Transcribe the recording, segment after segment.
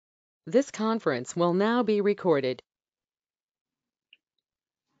This conference will now be recorded.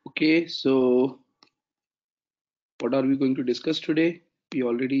 Okay, so what are we going to discuss today? We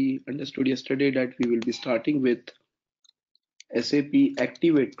already understood yesterday that we will be starting with SAP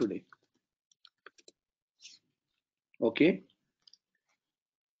Activate today. Okay.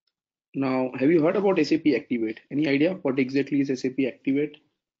 Now, have you heard about SAP Activate? Any idea what exactly is SAP Activate?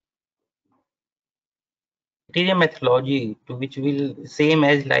 It is a methodology to which will same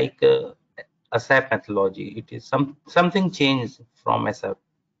as like a SAP methodology. It is something changed from SAP.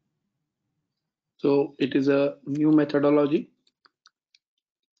 So it is a new methodology,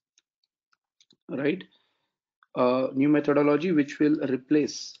 right? A new methodology which will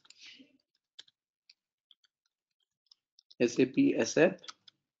replace SAP S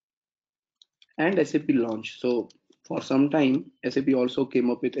and SAP Launch. So for some time, SAP also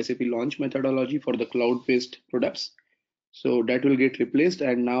came up with SAP Launch methodology for the cloud-based products. So that will get replaced,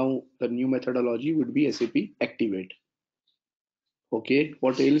 and now the new methodology would be SAP Activate. Okay,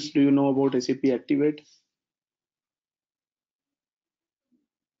 what else do you know about SAP Activate?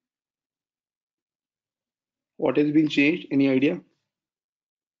 What has been changed? Any idea?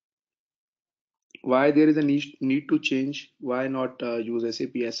 Why there is a need to change? Why not use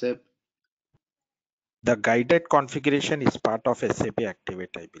SAP SF? The guided configuration is part of SAP Activate,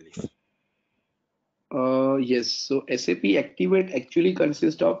 I believe. Yes, so SAP Activate actually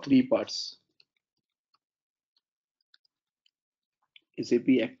consists of three parts. SAP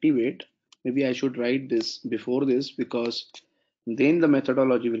Activate, maybe I should write this before this because then the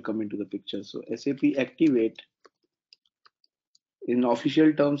methodology will come into the picture. So SAP Activate, in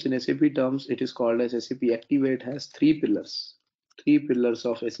official terms, in SAP terms, it is called as SAP Activate, has three pillars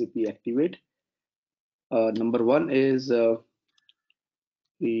of SAP Activate. Number one is the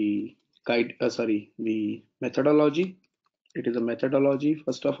methodology. It is a methodology,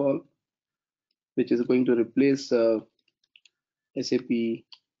 first of all, which is going to replace SAP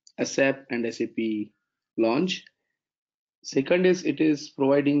ASAP and SAP Launch. Second is it is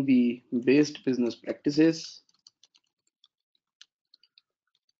providing the best business practices.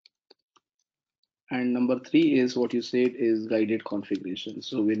 And number three is what you said is guided configuration.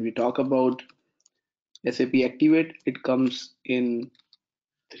 So when we talk about SAP Activate, it comes in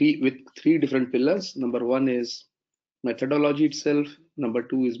three different pillars. Number one is methodology itself, number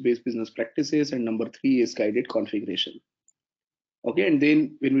two is base business practices, and number three is guided configuration. Okay, and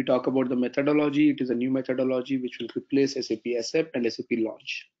then when we talk about the methodology, it is a new methodology which will replace SAP ASAP and SAP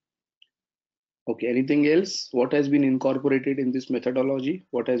Launch. Okay, anything else? What has been incorporated in this methodology?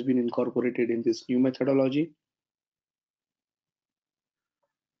 What has been incorporated in this new methodology?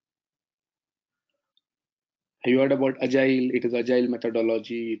 Have you heard about Agile? It is Agile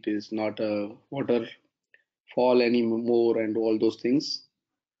methodology. It is not a waterfall anymore and all those things.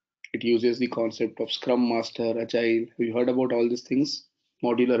 It uses the concept of Scrum Master, Agile. Have you heard about all these things?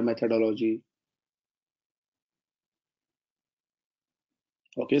 Modular methodology.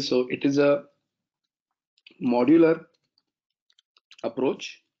 Okay, so it is a modular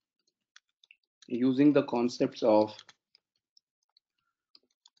approach using the concepts of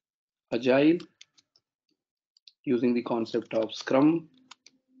Agile, using the concept of Scrum,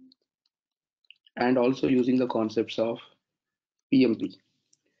 and also using the concepts of PMP.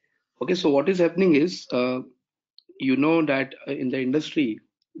 Okay, so what is happening is, you know that in the industry,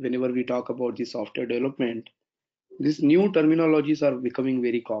 whenever we talk about the software development, these new terminologies are becoming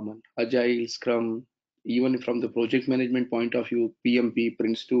very common. Agile, Scrum, even from the project management point of view, PMP,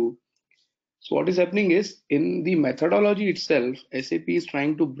 Prince2. So what is happening is in the methodology itself, SAP is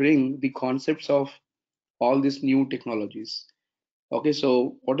trying to bring the concepts of all these new technologies. Okay,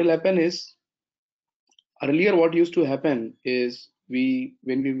 so what will happen is earlier what used to happen is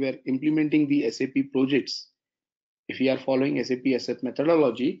when we were implementing the SAP projects, if we are following SAP SF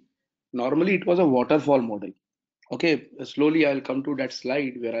methodology, normally it was a waterfall model. Okay, slowly I'll come to that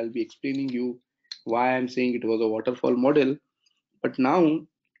slide where I'll be explaining you why I'm saying it was a waterfall model. But now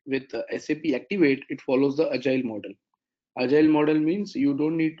with SAP Activate, it follows the agile model. Agile model means you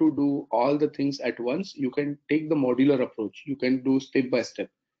don't need to do all the things at once. You can take the modular approach. You can do step by step.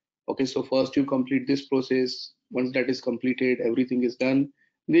 Okay, so first you complete this process. Once that is completed, everything is done.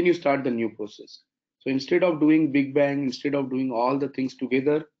 Then you start the new process. So instead of doing big bang, instead of doing all the things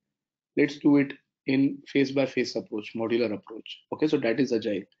together, let's do it in phase by phase approach, modular approach. Okay, so that is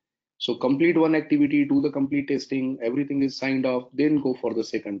agile. So complete one activity, do the complete testing, everything is signed off, then go for the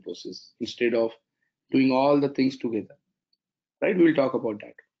second process instead of doing all the things together. Right, we'll talk about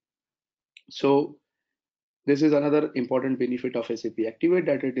that. So this is another important benefit of SAP Activate,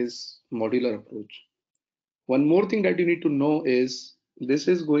 that it is modular approach. One more thing that you need to know is this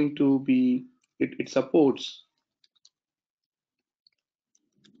is going to be, it supports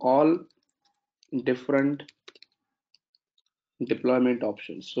all different deployment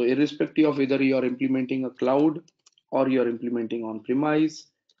options. So irrespective of whether you are implementing a cloud or you are implementing on-premise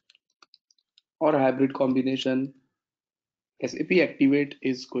or a hybrid combination, SAP Activate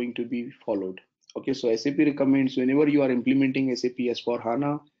is going to be followed. Okay, so SAP recommends whenever you are implementing SAP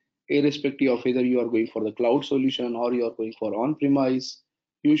S/4HANA, irrespective of whether you are going for the cloud solution or you are going for on-premise,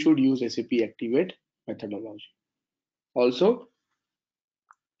 you should use SAP Activate methodology. Also,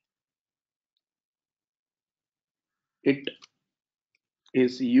 it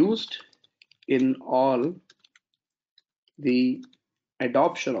is used in all the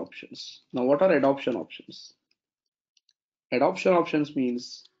adoption options. Now, what are adoption options? Adoption options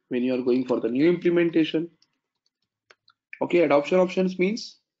means when you are going for the new implementation. Okay, adoption options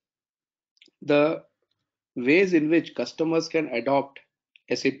means the ways in which customers can adopt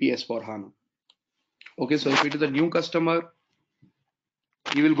SAP S/4HANA. Okay, so if it is a new customer,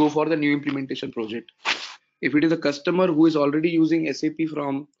 you will go for the new implementation project. If it is a customer who is already using SAP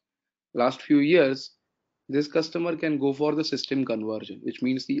from last few years, this customer can go for the system conversion, which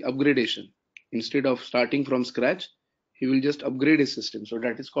means the upgradation. Instead of starting from scratch, he will just upgrade his system. So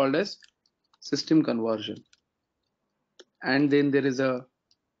that is called as system conversion. And then there is a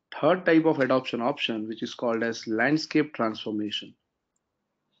third type of adoption option, which is called as landscape transformation.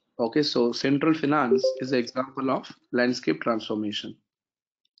 Okay, so central finance is an example of landscape transformation.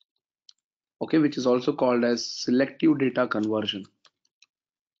 Okay, which is also called as selective data conversion.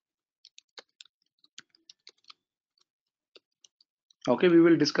 Okay, we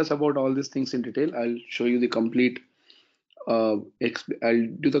will discuss about all these things in detail. I'll show you the complete I'll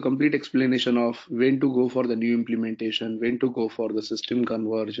do the complete explanation of when to go for the new implementation, when to go for the system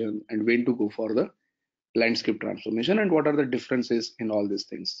conversion, and when to go for the landscape transformation, and what are the differences in all these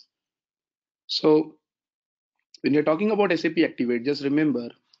things. So when you're talking about SAP Activate, just remember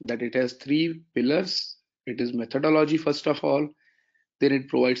that it has three pillars. It is methodology, first of all, then it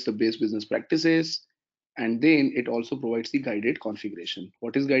provides the base business practices, and then it also provides the guided configuration.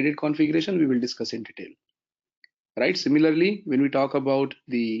 What is guided configuration? We will discuss in detail. Right? Similarly, when we talk about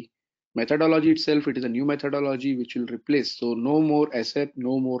the methodology itself, it is a new methodology which will replace. So no more SAP,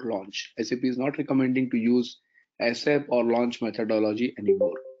 no more launch. SAP is not recommending to use SAP or launch methodology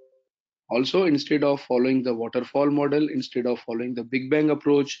anymore. Also, instead of following the waterfall model, instead of following the Big Bang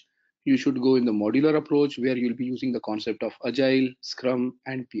approach, you should go in the modular approach where you'll be using the concept of Agile, Scrum,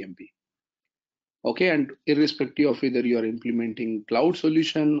 and PMP. Okay, and irrespective of whether you are implementing cloud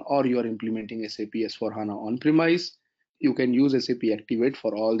solution or you are implementing SAP S/4HANA on-premise, you can use SAP Activate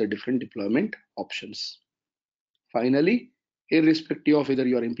for all the different deployment options. Finally, irrespective of whether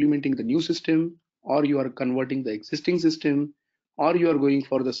you are implementing the new system or you are converting the existing system or you are going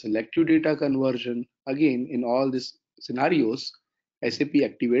for the selective data conversion, again, in all these scenarios, SAP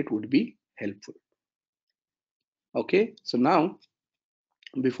Activate would be helpful. Okay, so now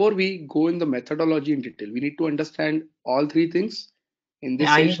before we go in the methodology in detail, we need to understand all three things in this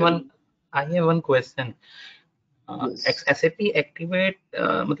session. I have one question. Yes. SAP Activate,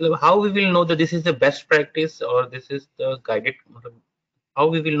 how we will know that this is the best practice or this is the guided? How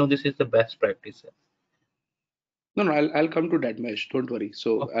we will know this is the best practice? No, I'll come to that, Mesh. Don't worry.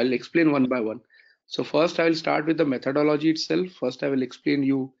 So Okay. I'll explain one by one. So first I will start with the methodology itself. First I will explain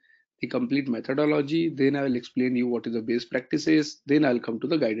you the complete methodology. Then I will explain you what is the best practices. Then I'll come to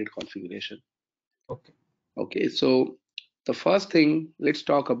the guided configuration. Okay. Okay, so the first thing, let's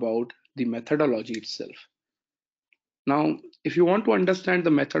talk about the methodology itself. Now, if you want to understand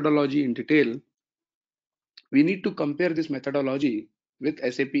the methodology in detail, we need to compare this methodology with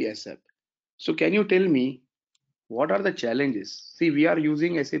SAP S/4HANA. So can you tell me what are the challenges? See, we are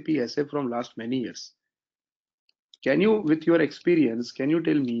using SAP S/4HANA from last many years. Can you, with your experience, can you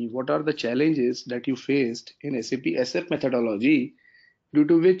tell me what are the challenges that you faced in SAP S/4HANA methodology due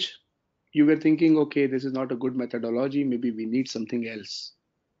to which you were thinking, okay, this is not a good methodology, maybe we need something else?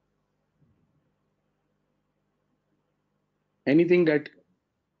 Anything that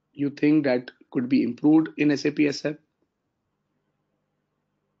you think that could be improved in SAP S/4HANA?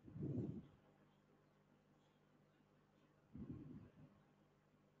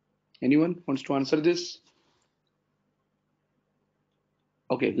 Anyone wants to answer this?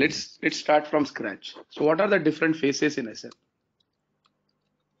 Okay, let's start from scratch. So what are the different phases in SAP?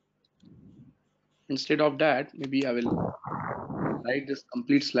 Instead of that, maybe I will write this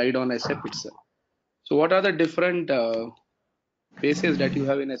complete slide on SAP itself. So what are the different phases that you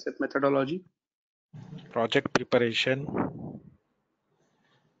have in SAP methodology? Project preparation,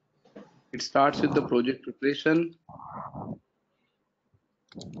 It starts with the project preparation.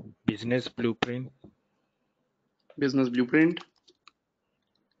 Business blueprint, business blueprint,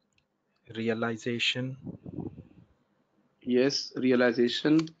 realization, yes,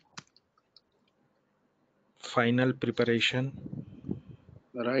 realization, final preparation,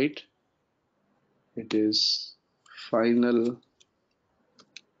 right? It is final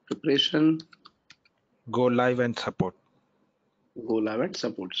preparation, go live and support. go live and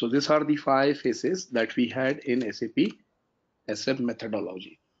support. So these are the 5 phases that we had in SAP SF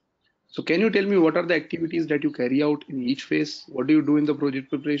methodology. So can you tell me what are the activities that you carry out in each phase? What do you do in the project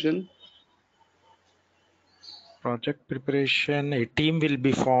preparation? Project preparation, a team will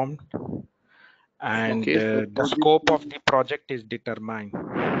be formed and Okay, so the scope of the project is determined.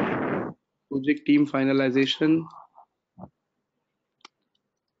 project team finalization,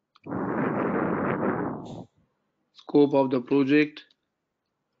 scope of the project,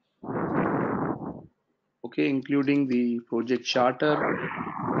 okay, including the project charter,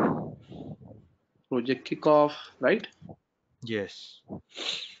 project kickoff, right? Yes.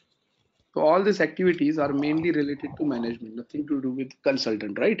 So all these activities are mainly related to management, nothing to do with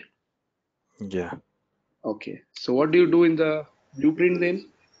consultant, right? Yeah. Okay, so what do you do in the blueprint then?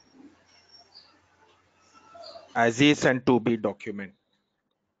 As is and to be document.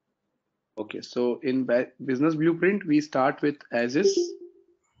 Okay, so in business blueprint, we start with as is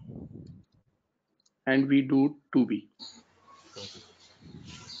and we do to be.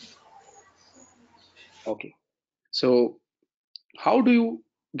 Okay, so how do you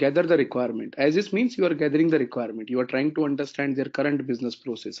gather the requirement? As is means you are gathering the requirement. You are trying to understand their current business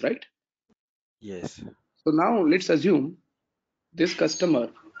process, right? Yes. So now let's assume this customer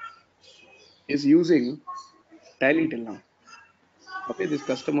is using Tally till now. Okay, this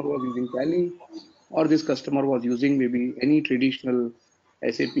customer was using Tally, or this customer was using maybe any traditional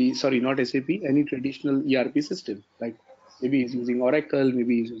SAP, sorry, not SAP, any traditional ERP system. Like maybe he's using Oracle,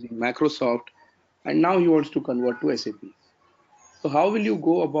 maybe he's using Microsoft, and now he wants to convert to SAP. So how will you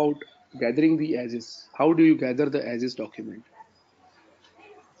go about gathering the as is? How do you gather the as is document?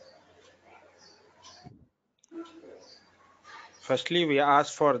 Firstly, we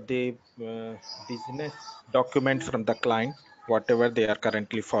ask for the business document from the client, whatever they are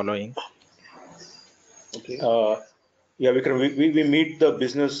currently following. Okay. Yeah, we meet the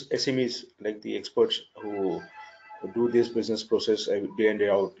business SMEs, like the experts who do this business process day in day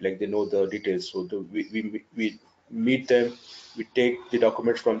out, like they know the details. So we meet them, we take the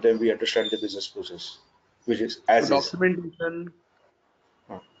documents from them, we understand the business process, which is So as is. documentation,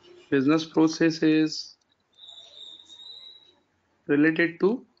 uh, business processes related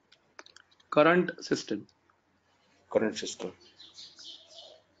to current system. current system.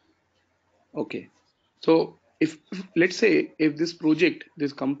 Okay. So if let's say if this project,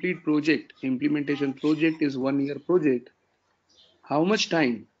 this complete project, implementation project is 1 year project, how much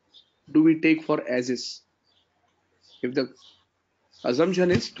time do we take for as is? If the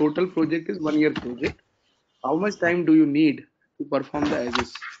assumption is total project is 1 year project, how much time do you need to perform the as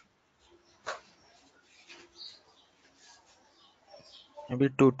is? Maybe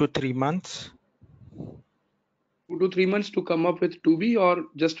 2 to 3 months. 2 to 3 months to come up with to be or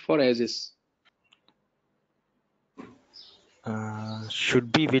just for as is?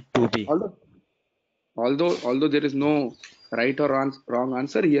 Should be with to be. Although there is no right or wrong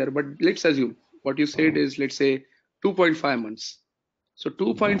answer here, but let's assume what you said is, let's say 2.5 months. So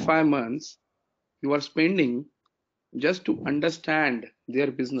 2.5 months you are spending just to understand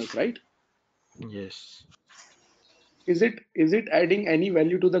their business, right? Yes. Is it adding any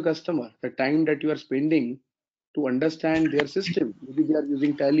value to the customer, the time that you are spending to understand their system? Maybe they are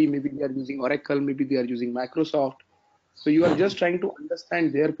using Tally, maybe they are using Oracle, maybe they are using Microsoft. So you are just trying to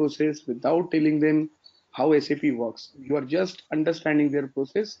understand their process without telling them how SAP works. You are just understanding their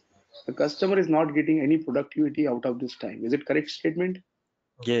process. The customer is not getting any productivity out of this time. Is it correct statement?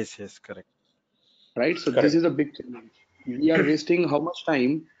 Yes, correct. Right? So this is Correct. a big challenge. We are wasting how much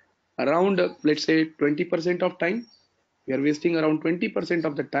time? Around, let's say 20% of time. We are wasting around 20%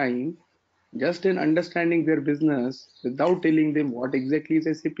 of the time just in understanding their business without telling them what exactly is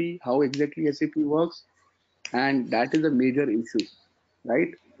SAP, how exactly SAP works, and that is a major issue,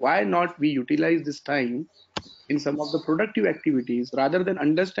 right? Why not we utilize this time in some of the productive activities rather than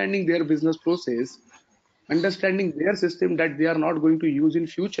understanding their business process, understanding their system that they are not going to use in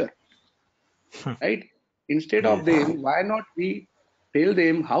future, right? Instead of Yes. them, why not we tell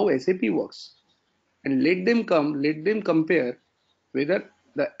them how SAP works and let them compare whether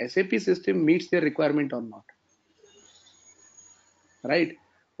the SAP system meets their requirement or not, right?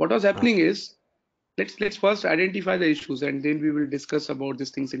 What was happening is, let's first identify the issues and then we will discuss about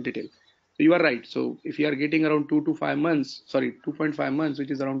these things in detail. So you are right. So if you are getting around 2.5 months,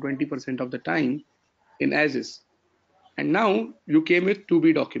 which is around 20% of the time in as is, and now you came with to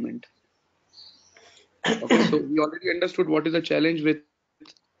be document. Okay, so we already understood what is the challenge with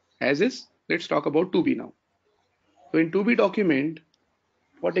as is. Let's talk about to be now. So in to be document,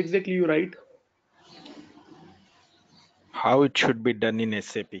 what exactly you write? How it should be done in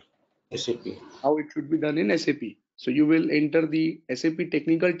SAP. SAP. How it should be done in SAP. So you will enter the SAP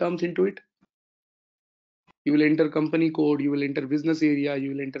technical terms into it. You will enter company code, you will enter business area, you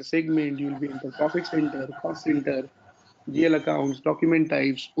will enter segment, you will be enter profit center, cost center, GL accounts, document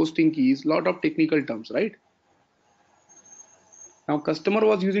types, posting keys, lot of technical terms, right? Now customer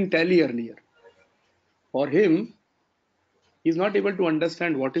was using tally earlier. For him, he's not able to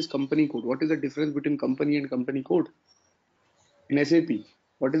understand what is company code, what is the difference between company and company code in SAP,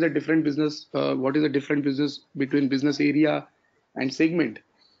 what is the different business, what is the different business between business area and segment.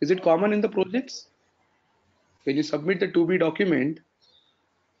 Is it common in the projects? When you submit the to be document,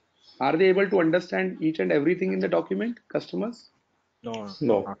 are they able to understand each and everything in the document, customers? No,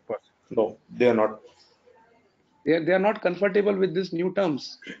 No, not possible. no, they are not. They are not comfortable with these new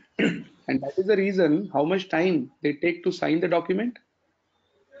terms. And that is the reason how much time they take to sign the document.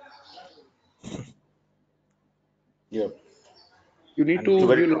 Yeah, You need And to it's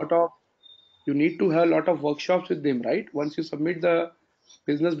very give a true. lot of, you need to have a lot of workshops with them, right? Once you submit the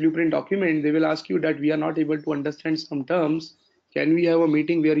business blueprint document, they will ask you that we are not able to understand some terms. Can we have a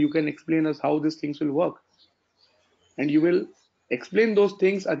meeting where you can explain us how these things will work? And you will explain those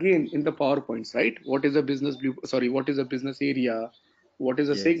things again in the PowerPoints, right? What is a business what is a business area? What is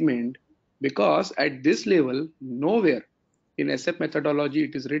a yes, segment? Because at this level, nowhere in SAP methodology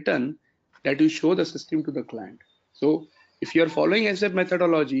it is written that you show the system to the client. So if you are following SAP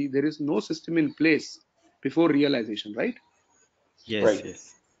methodology, there is no system in place before realization, right? yes, Right.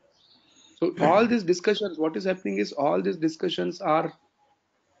 yes. So all these discussions, what is happening is all these discussions are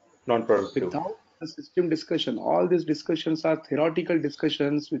Non-productive. without the system discussion. All these discussions are theoretical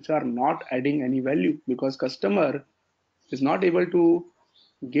discussions which are not adding any value because customer is not able to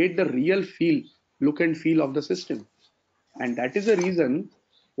get the real feel, look and feel of the system. And that is the reason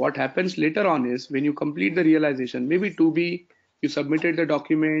what happens later on is when you complete the realization, maybe to be, you submitted the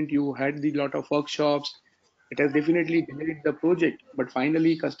document, you had the lot of workshops, it has definitely delayed the project, but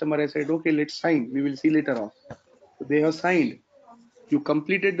finally customer has said, okay, let's sign, we will see later on. So they have signed, you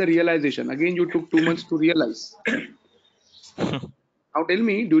completed the realization. Again, you took 2 months to realize. Now tell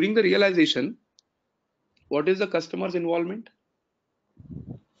me, during the realization, what is the customer's involvement?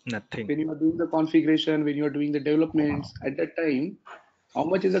 Nothing, When you are doing the configuration, when you are doing the developments, at that time, how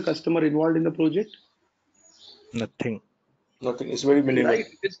much is the customer involved in the project? nothing. Nothing. It's very Nothing, minimal. right?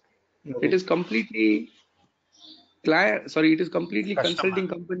 It Nothing. is completely client, sorry, it is completely Customer. consulting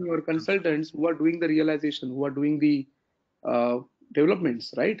company or consultants who are doing the realization, who are doing the uh,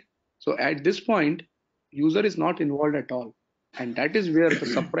 developments, right? So at this point, user is not involved at all. And that is where the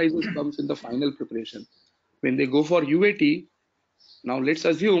surprises comes in the final preparation. When they go for UAT, now let's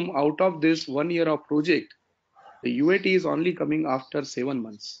assume out of this 1 year of project, the UAT is only coming after 7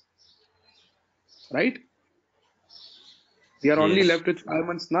 months, right? We are only Yes. left with 5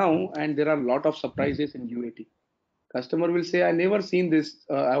 months now, and there are a lot of surprises in UAT. Customer will say, I never seen this,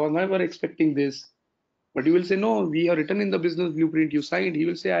 I was never expecting this. But you will say, no, we have written in the business blueprint, you signed. He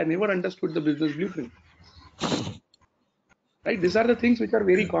will say, I never understood the business blueprint, right? These are the things which are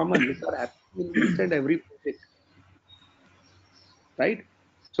very common, which are happening in each and every project, right?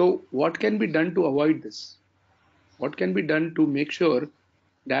 So what can be done to avoid this? What can be done to make sure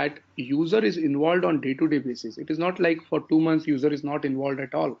that user is involved on day-to-day basis? It is not like for 2 months, user is not involved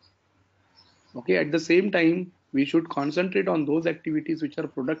at all. Okay, at the same time, we should concentrate on those activities which are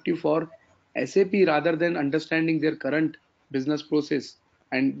productive for SAP rather than understanding their current business process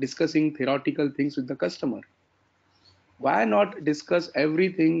and discussing theoretical things with the customer. Why not discuss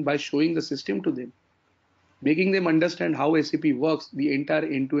everything by showing the system to them, making them understand how SAP works, the entire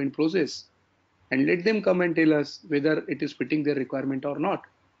end-to-end process, and let them come and tell us whether it is fitting their requirement or not.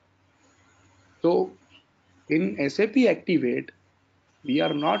 So in SAP Activate, we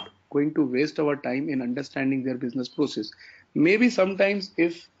are not going to waste our time in understanding their business process. Maybe sometimes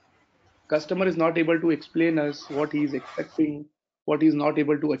if customer is not able to explain us what he is expecting, what he is not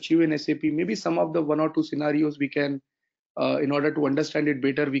able to achieve in SAP, maybe some of the 1 or 2 scenarios we can, in order to understand it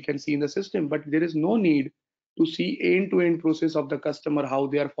better, we can see in the system. But there is no need to see end-to-end process of the customer, how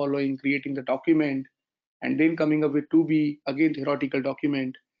they are following, creating the document, and then coming up with to be again theoretical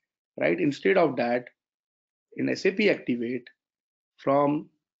document, right? Instead of that, in SAP Activate, from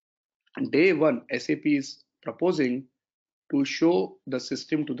day one, SAP is proposing to show the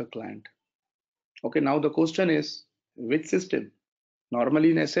system to the client. Okay, now the question is, which system?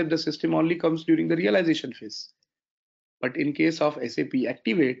 Normally in SAP, the system only comes during the realization phase. But in case of SAP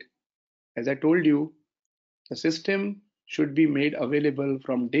Activate, as I told you, the system should be made available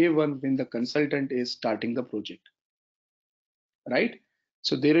from day one when the consultant is starting the project, right?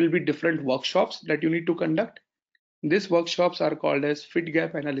 So there will be different workshops that you need to conduct. These workshops are called as fit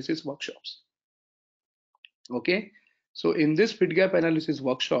gap analysis workshops. Okay, so in this fit gap analysis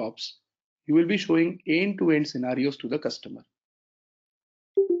workshops, you will be showing end-to-end scenarios to the customer.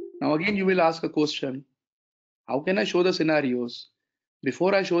 Now again, you will ask a question, how can I show the scenarios?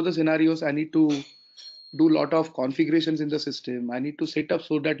 Before I show the scenarios, I need to do a lot of configurations in the system. I need to set up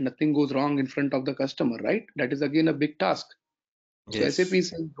so that nothing goes wrong in front of the customer, right? That is again a big task. So Yes. SAP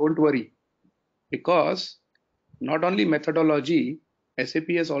says, don't worry, because not only methodology, SAP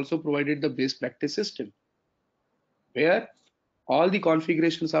has also provided the best practice system where all the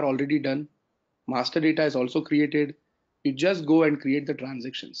configurations are already done. Master data is also created. You just go and create the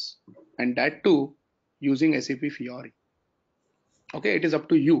transactions, and that too using SAP Fiori. Okay, it is up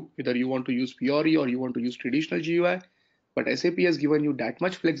to you whether you want to use Fiori or you want to use traditional GUI, but SAP has given you that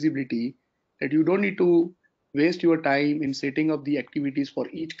much flexibility that you don't need to waste your time in setting up the activities for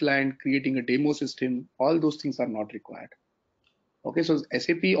each client, creating a demo system. All those things are not required. Okay, so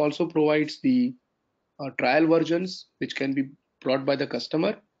SAP also provides the trial versions which can be brought by the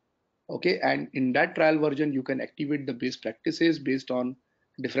customer. Okay, and in that trial version you can activate the best practices based on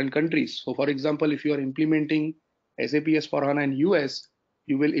different countries. So for example, if you are implementing SAP S/4HANA in US,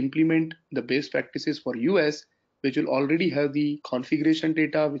 you will implement the best practices for US, which will already have the configuration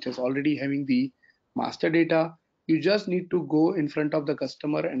data, which is already having the master data. You just need to go in front of the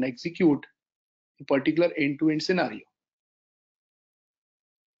customer and execute a particular end-to-end scenario.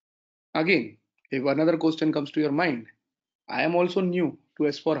 Again, if another question comes to your mind, I am also new to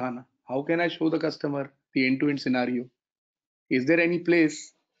S/4HANA. How can I show the customer the end-to-end scenario? Is there any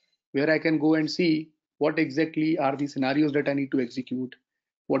place where I can go and see what exactly are the scenarios that I need to execute?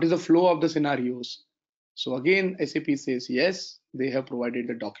 What is the flow of the scenarios? So again, SAP says yes, they have provided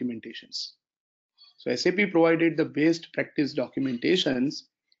the documentations. So SAP provided the best practice documentations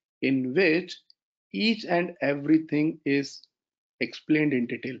in which each and everything is explained in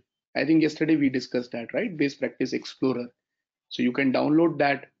detail. I think yesterday we discussed that, right? Best Practice Explorer. So you can download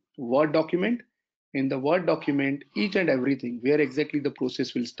that Word document. In the Word document, each and everything, where exactly the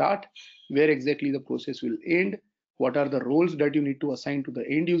process will start, where exactly the process will end, what are the roles that you need to assign to the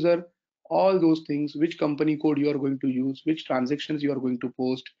end user, all those things, which company code you are going to use, which transactions you are going to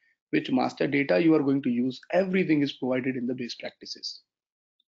post, which master data you are going to use, everything is provided in the best practices.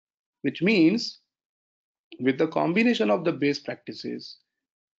 Which means with the combination of the best practices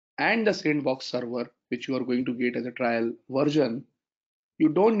and the sandbox server, which you are going to get as a trial version, you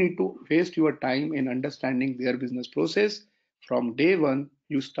don't need to waste your time in understanding their business process. From day one,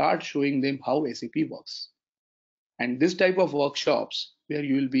 you start showing them how SAP works. And this type of workshops where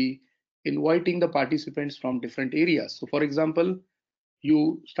you will be inviting the participants from different areas. So for example,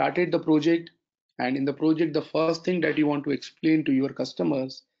 you started the project, and in the project, the first thing that you want to explain to your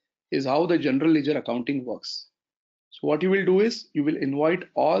customers is how the general ledger accounting works. So what you will do is you will invite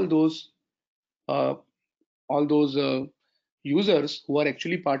uh, all those users who are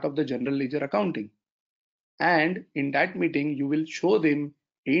actually part of the general ledger accounting. And in that meeting, you will show them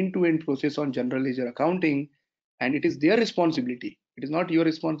end-to-end process on general ledger accounting, and it is their responsibility. It is not your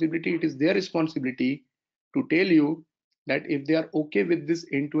responsibility, it is their responsibility to tell you that if they are okay with this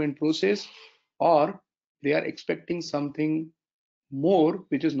end-to-end process, or they are expecting something more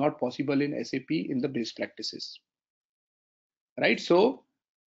which is not possible in SAP in the best practices. Right? So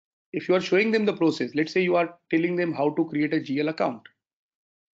if you are showing them the process, let's say you are telling them how to create a GL account.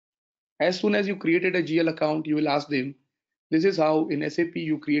 As soon as you created a GL account, you will ask them, this is how in SAP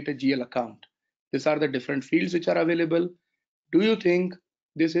you create a GL account. These are the different fields which are available. Do you think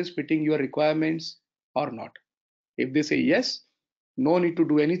this is fitting your requirements or not? If they say yes, no need to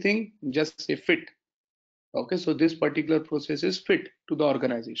do anything, just say fit. Okay, so this particular process is fit to the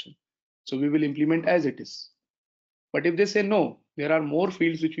organization. So we will implement as it is. But if they say no, there are more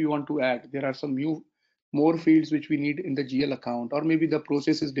fields which we want to add, there are some more fields which we need in the GL account, or maybe the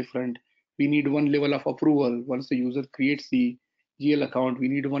process is different. We need one level of approval. Once the user creates the GL account, we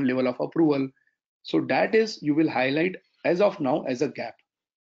need one level of approval. So that is, you will highlight as of now as a gap.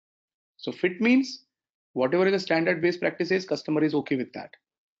 So fit means whatever is the standard best practices, customer is okay with that.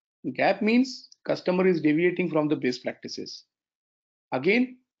 Gap means customer is deviating from the best practices.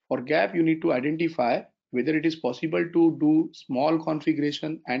 Again, for gap, you need to identify whether it is possible to do small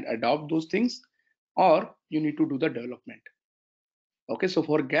configuration and adopt those things, or you need to do the development. Okay, so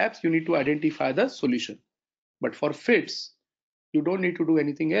for gaps, you need to identify the solution. But for fits, you don't need to do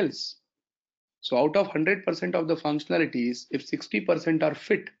anything else. So out of 100% of the functionalities, if 60% are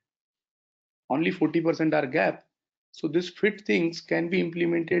fit, only 40% are gap. So this fit things can be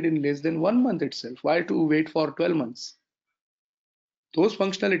implemented in less than 1 month itself. Why to wait for 12 months? Those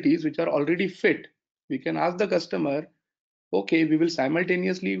functionalities which are already fit, we can ask the customer, okay, we will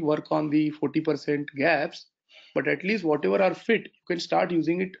simultaneously work on the 40% gaps, but at least whatever are fit, you can start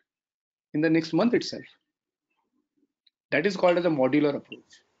using it in the next month itself. That is called as a modular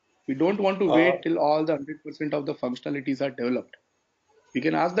approach. We don't want to wait till all the 100% of the functionalities are developed. We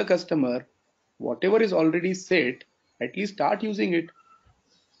can ask the customer, whatever is already set, at least start using it.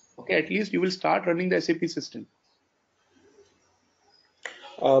 Okay, at least you will start running the SAP system.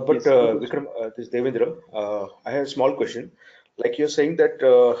 But Yes, any question? Vikram, this is Devendra. I have a small question. Like you're saying that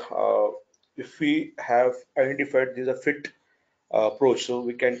if we have identified this a fit approach, so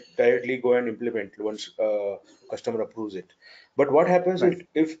we can directly go and implement once customer approves it. But what happens Right.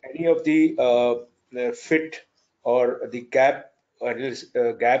 if any of the fit or the gap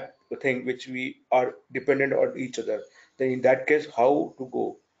gap thing which we are dependent on each other? Then in that case, how to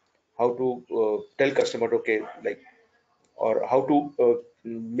go? How to tell customer, okay, like, or how to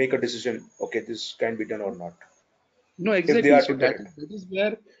make a decision, okay, this can be done or not, No, if they exactly. are So dependent. that is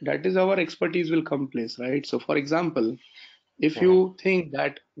where that is our expertise will come place, right? So for example, if Mhm. you think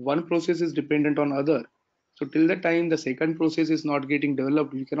that one process is dependent on other, so till the time the second process is not getting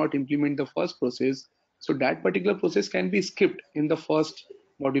developed, you cannot implement the first process. So that particular process can be skipped in the first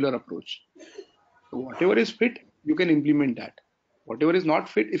modular approach. So whatever is fit, you can implement that. Whatever is not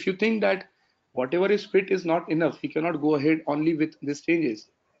fit, if you think that whatever is fit is not enough, you cannot go ahead only with these changes.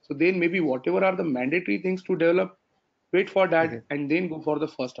 So then maybe whatever are the mandatory things to develop, wait for that Mhm. and then go for the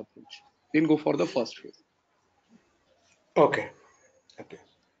first approach. Then go for the first phase. Okay, okay.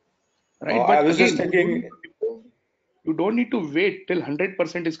 Right? I But was just again, thinking. you don't need to wait till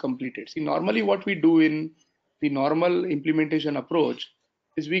 100% is completed. See, normally what we do in the normal implementation approach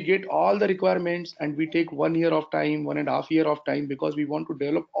is we get all the requirements and we take 1 year of time, 1.5 year of time, because we want to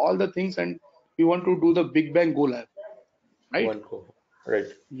develop all the things and we want to do the big bang go live, right? One go, right?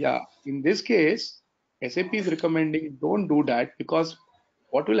 Yeah, in this case, SAP is recommending don't do that, because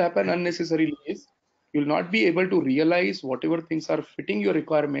what will happen unnecessarily is you'll not be able to realize whatever things are fitting your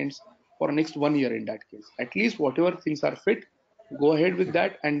requirements for next 1 year in that case. At least whatever things are fit, go ahead with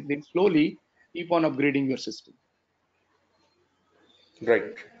that and then slowly keep on upgrading your system.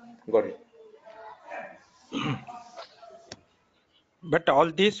 Right, got it. But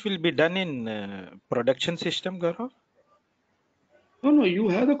all this will be done in production system, Gaurav? No, no, you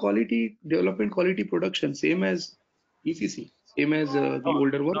have the quality development, quality production, same as ECC, same as the No,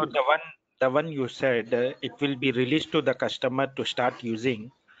 older no, version. the one you said it will be released to the customer to start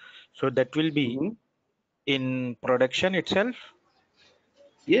using. So that will be Mhm. in production itself.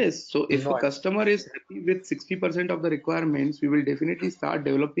 Yes, so if a No, customer is happy with 60% of the requirements, we will definitely start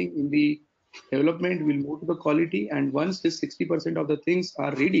developing in the development, we'll move to the quality, and once this 60% of the things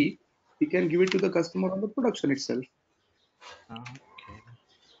are ready, we can give it to the customer on the production itself. Okay.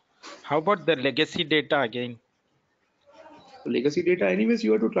 How about the legacy data again? So legacy data, anyways,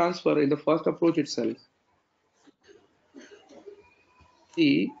 you have to transfer in the first approach itself.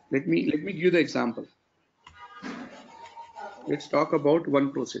 See, let me give you the example. Let's talk about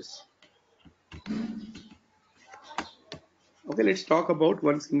one process. Okay, let's talk about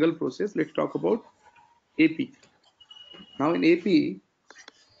one single process. Let's talk about AP. Now in AP,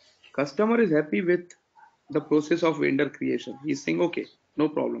 customer is happy with the process of vendor creation. He's saying, okay, no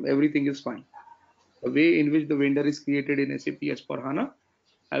problem, everything is fine. The way in which the vendor is created in SAP as for HANA,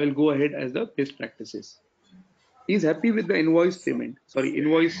 I will go ahead as the best practices. He's happy with the invoice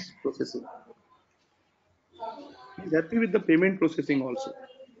processing. He's happy with the payment processing also.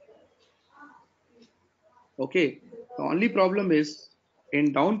 Okay. The only problem is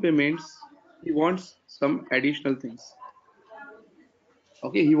in down payments, he wants some additional things.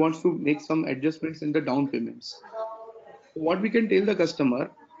 Okay, he wants to make some adjustments in the down payments. So what we can tell the customer,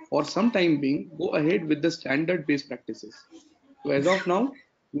 for some time being, go ahead with the standard base practices. So as of now,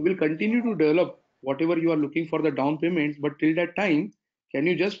 we will continue to develop whatever you are looking for the down payments, but till that time, can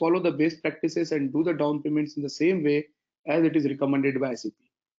you just follow the best practices and do the down payments in the same way as it is recommended by SAP?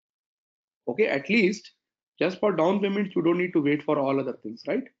 Okay, at least just for down payments, you don't need to wait for all other things,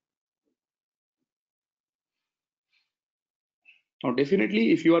 right? Now,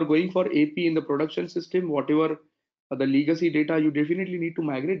 definitely, if you are going for AP in the production system, whatever the legacy data, you definitely need to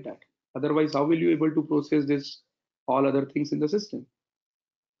migrate that. Otherwise, how will you able to process this all other things in the system?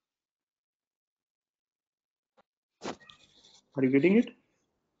 Are you getting it?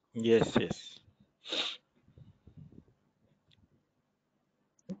 Yes, yes.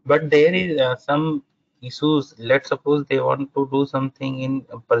 But there is some issues. Let's suppose they want to do something in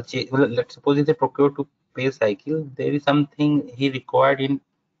purchase. Well, let's suppose it's a procure to pay cycle. There is something he required in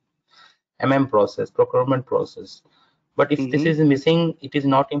process, procurement process. But if this Mm-hmm. is missing, it is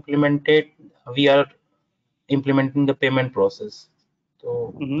not implemented. We are implementing the payment process.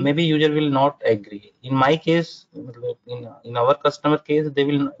 So Mm-hmm. maybe user will not agree. In my case, in our customer case, they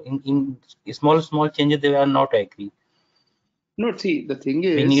will in small changes they are not agree. No, see, the thing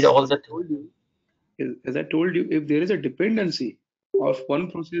We need is, all the as I told you, if there is a dependency of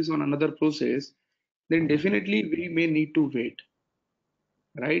one process on another process, then definitely we may need to wait,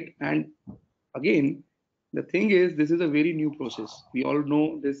 right? And again, the thing is, this is a very new process. We all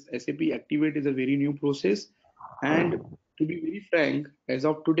know this SAP Activate is a very new process. And to be very frank, as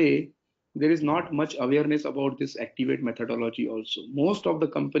of today, there is not much awareness about this Activate methodology also. Most of the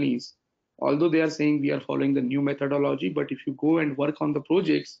companies, although they are saying we are following the new methodology, but if you go and work on the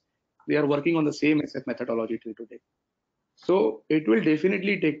projects, they are working on the same SF methodology till today. So it will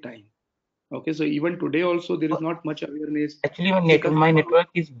definitely take time. Okay, so even today also there is not much awareness. actually See, my customer, network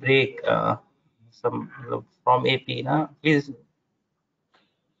is break some from AP.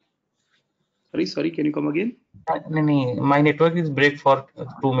 Please, sorry, can you come again? my network is break for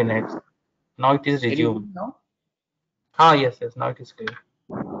 2 minutes. Now it is Can you hear resumed. me now? Yes, now it is clear.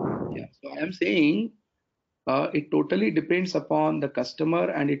 Yeah, so I am saying it totally depends upon the customer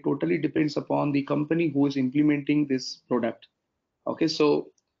and it totally depends upon the company who is implementing this product. Okay,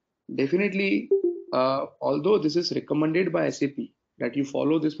 so definitely, although this is recommended by SAP that you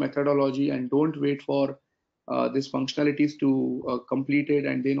follow this methodology and don't wait for these functionalities to complete it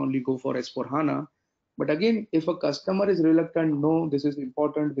and then only go for S4 HANA. But again, if a customer is reluctant, no, this is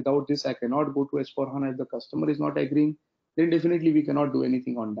important. Without this, I cannot go to S4 HANA. If the customer is not agreeing, then definitely we cannot do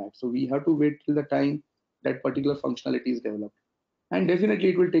anything on that. So we have to wait till the time that particular functionality is developed. And definitely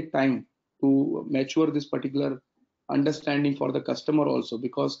it will take time to mature this particular understanding for the customer also,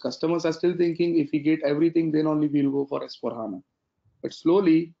 because customers are still thinking if we get everything, then only we'll go for S4 HANA. But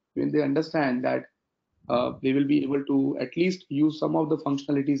slowly, when they understand that they will be able to at least use some of the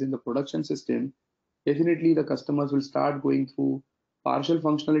functionalities in the production system, definitely the customers will start going through partial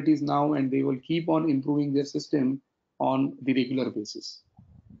functionalities now and they will keep on improving their system on the regular basis.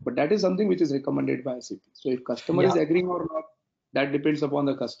 But that is something which is recommended by SAP. So if customer is Yeah, agreeing or not, that depends upon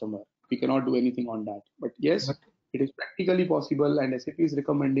the customer. We cannot do anything on that. But yes, but it is practically possible and SAP is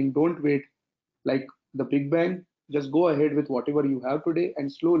recommending don't wait like the big bang. Just go ahead with whatever you have today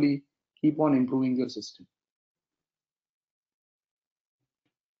and slowly keep on improving your system.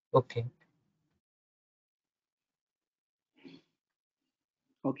 okay.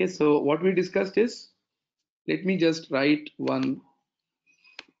 Okay, so what we discussed is, let me just write one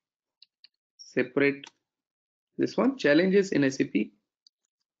separate, this one, challenges in SAP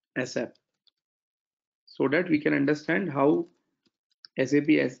ASAP, so that we can understand how SAP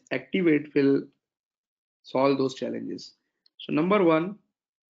Activate will solve those challenges. So number one,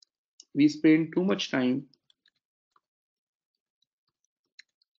 we spend too much time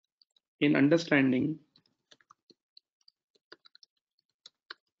in understanding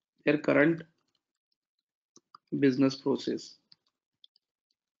their current business process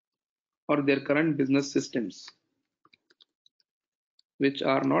or their current business systems, which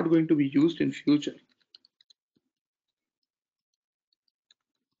are not going to be used in future.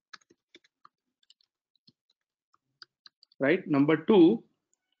 Right? Number two,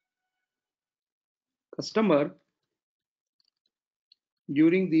 customer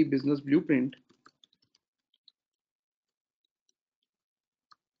during the business blueprint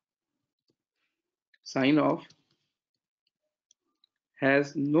sign off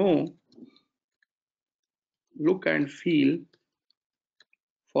has no look and feel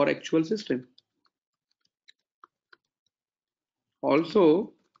for actual system.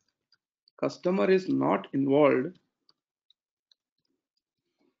 Also, customer is not involved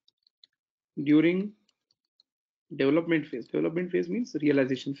during development phase. Development phase means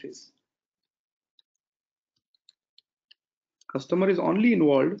realization phase. Customer is only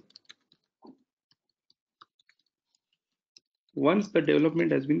involved once the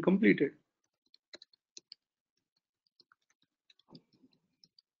development has been completed.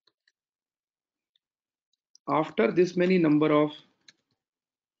 After this many number of,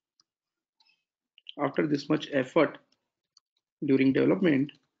 after this much effort during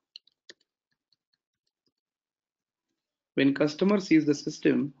development, when customer sees the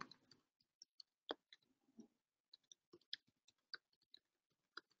system,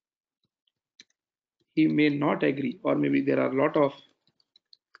 he may not agree, or maybe there are a lot of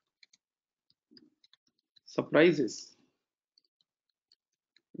surprises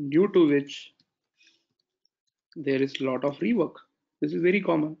due to which there is a lot of rework. This is very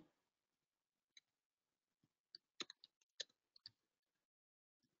common.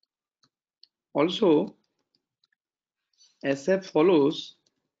 Also, SF follows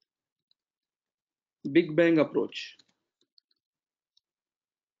Big Bang approach,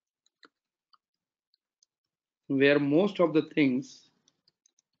 where most of the things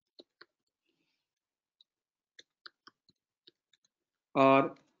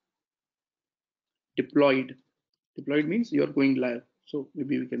are deployed. Deployed means you are going live. So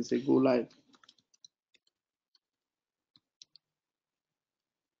maybe we can say go live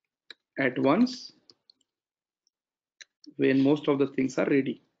at once when most of the things are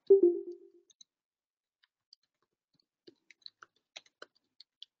ready.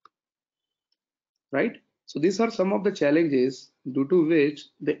 Right? So these are some of the challenges due to which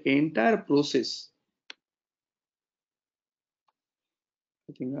the entire process,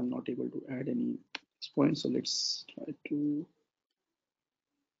 I think I'm not able to add any points, so let's try to,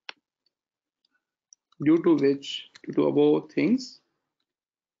 due to above things,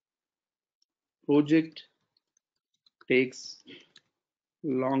 project takes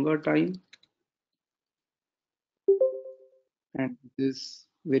longer time, and this is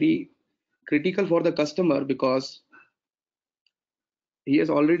very critical for the customer because he has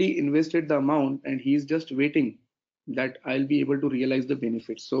already invested the amount and he is just waiting that I'll be able to realize the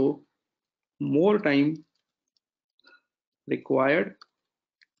benefits. So more time required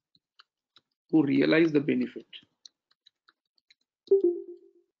to realize the benefit.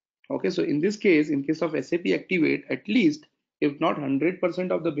 Okay, so in this case, in case of SAP Activate, at least if not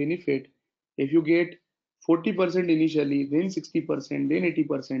 100% of the benefit, if you get 40% initially, then 60%, then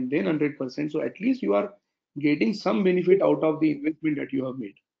 80%, then 100%, so at least you are getting some benefit out of the investment that you have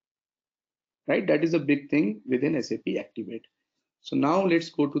made. Right? That is a big thing within SAP Activate. So now let's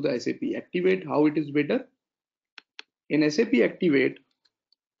go to the SAP Activate, how it is better. In SAP Activate,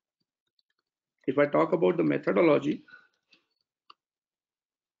 if I talk about the methodology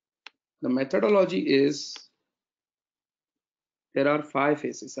is, there are 5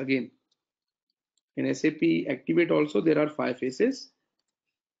 phases. Again, in SAP Activate also there are 5 phases,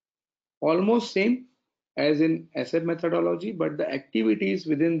 almost same as in SF methodology, but the activities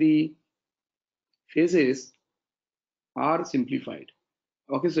within the phases are simplified.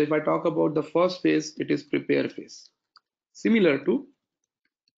 Okay, so if I talk about the first phase, it is prepare phase, similar to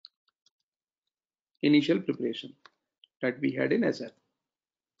initial preparation that we had in SF.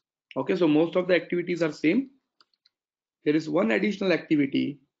 Okay, so most of the activities are same. There is one additional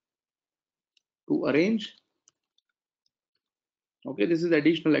activity to arrange. Okay, this is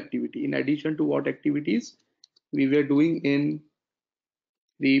additional activity in addition to what activities we were doing in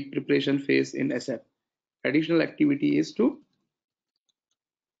the preparation phase in SF. Additional activity is to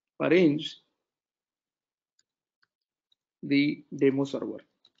arrange the demo server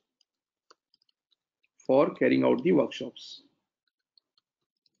for carrying out the workshops.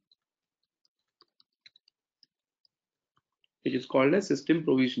 Which is called as system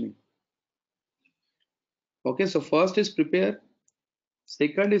provisioning. Okay, so first is prepare,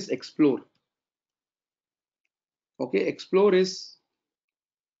 second is explore. Okay, explore is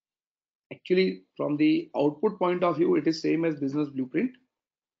actually from the output point of view, it is same as business blueprint.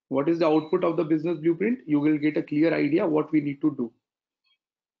 What is the output of the business blueprint? You will get a clear idea what we need to do,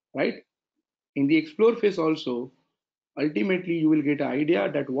 right? In the explore phase also, ultimately you will get an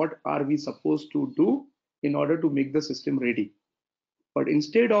idea that what are we supposed to do in order to make the system ready. But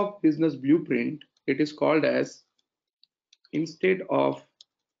instead of business blueprint, it is called as, instead of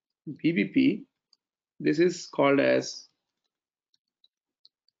BBP, this is called as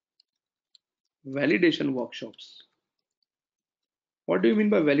validation workshops. What do you mean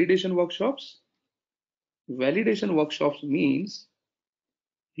by validation workshops? Validation workshops means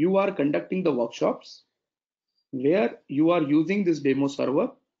you are conducting the workshops where you are using this demo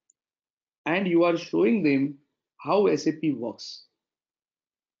server and you are showing them how SAP works.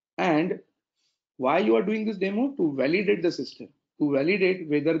 And why you are doing this demo? To validate the system, to validate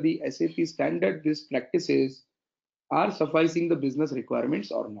whether the SAP standard best practices are sufficing the business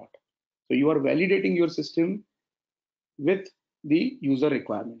requirements or not. So you are validating your system with the user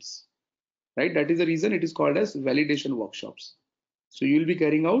requirements, right? That is the reason it is called as validation workshops. So you will be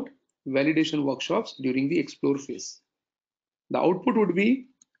carrying out validation workshops during the explore phase. The output would be,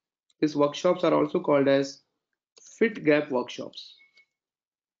 these workshops are also called as fit gap workshops.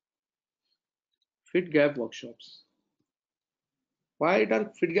 Fit gap workshops. Why it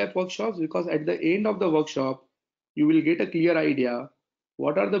are fit gap workshops? Because at the end of the workshop, you will get a clear idea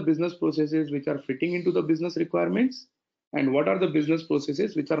what are the business processes which are fitting into the business requirements and what are the business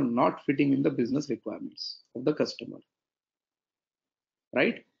processes which are not fitting in the business requirements of the customer,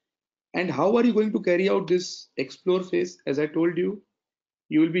 right? And how are you going to carry out this explore phase? As I told you,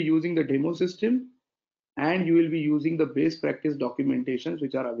 you will be using the demo system and you will be using the best practice documentations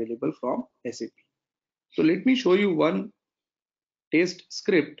which are available from SAP. So let me show you one test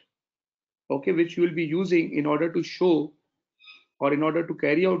script, okay, which you will be using in order to show or in order to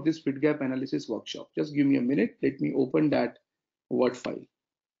carry out this fit gap analysis workshop. Just give me a minute. Let me open that Word file.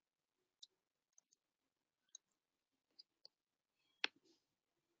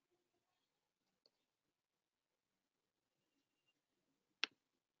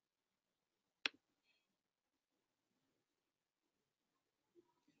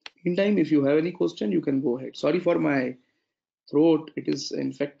 Meantime, if you have any question, you can go ahead. Sorry for my throat. It is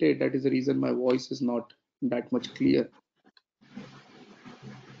infected. That is the reason my voice is not that much clear.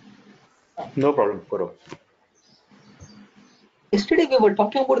 No problem, Gaurav. Yesterday we were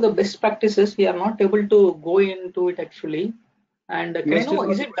talking about the best practices. We are not able to go into it actually. And can I know,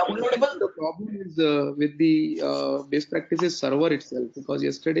 is it downloadable? The problem is with the best practices server itself, because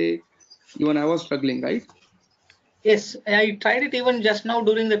yesterday even I was struggling, right? Yes, I tried it even just now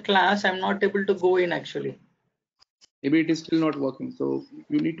during the class. I'm not able to go in actually. Maybe it is still not working. So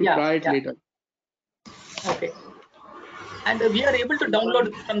you need to Yeah, try it yeah. later. Okay. And we are able to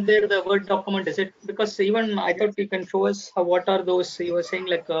download from there the Word document, is it? Because even I thought you can show us what are those, you were saying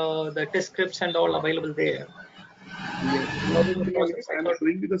like the test scripts and all available there. Yes. How is the process? I I'm thought,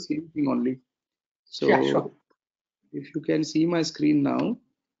 showing you the same thing only. yeah, sure. So if you can see my screen now,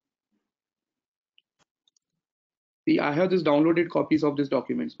 see, I have just downloaded copies of these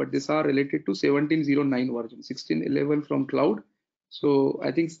documents, but these are related to 1709 version, 1611 from cloud. So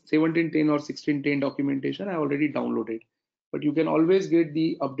I think 1710 or 1610 documentation I already downloaded, but you can always get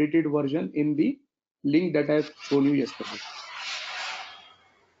the updated version in the link that I've shown you yesterday,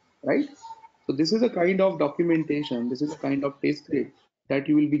 right? So this is a kind of documentation, this is a kind of test script that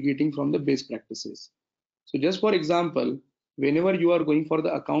you will be getting from the best practices. So just for example, whenever you are going for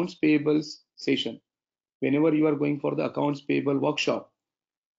the accounts payables session, whenever you are going for the accounts payable workshop,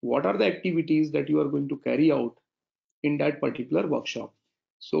 what are the activities that you are going to carry out in that particular workshop?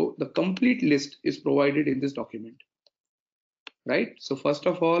 So the complete list is provided in this document, right? So first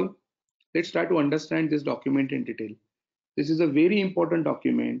of all, let's try to understand this document in detail. This is a very important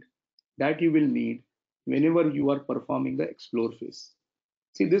document that you will need whenever you are performing the explore phase.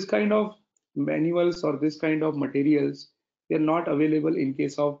 See, this kind of manuals or this kind of materials, they're not available in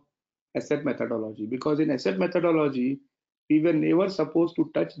case of asset methodology, because in asset methodology, we were never supposed to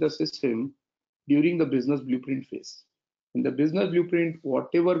touch the system during the business blueprint phase. In the business blueprint,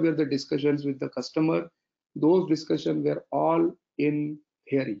 whatever were the discussions with the customer, those discussions were all in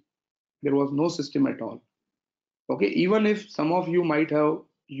theory. There was no system at all. Okay, even if some of you might have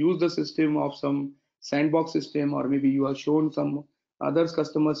used the system of some sandbox system, or maybe you have shown some others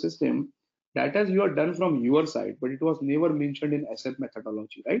customer system, that as you are done from your side, but it was never mentioned in asset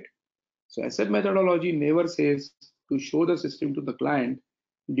methodology, right? So asset methodology never says to show the system to the client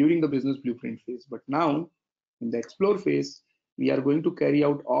during the business blueprint phase. But now in the explore phase, we are going to carry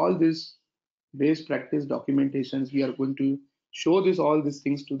out all this best practice documentations. We are going to show this all these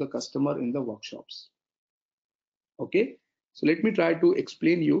things to the customer in the workshops. Okay, so let me try to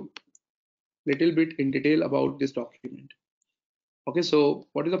explain you little bit in detail about this document. Okay, so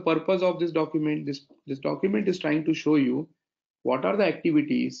what is the purpose of this document? This document is trying to show you what are the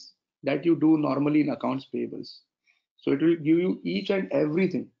activities that you do normally in accounts payables. So it will give you each and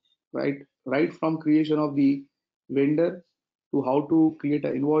everything, right from creation of the vendor to how to create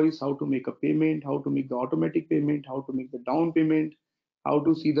an invoice, how to make a payment, how to make the automatic payment, how to make the down payment, how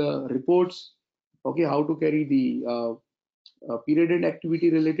to see the reports, okay, how to carry the period end activity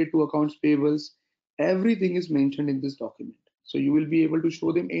related to accounts payables. Everything is mentioned in this document. So you will be able to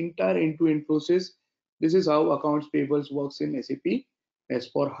show them entire end-to-end process. This is how accounts payables works in SAP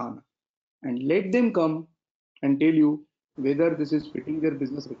S/4HANA. And let them come and tell you whether this is fitting their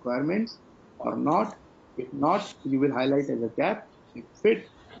business requirements or not. If not, you will highlight as a gap. If fit,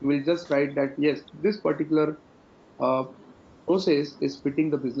 you will just write that yes, this particular uh, process is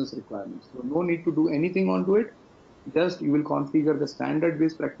fitting the business requirements. So no need to do anything onto it. Just you will configure the standard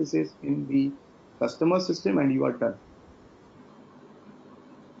based practices in the customer system and you are done,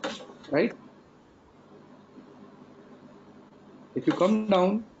 right? If you come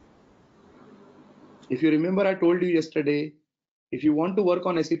down, if you remember, I told you yesterday, if you want to work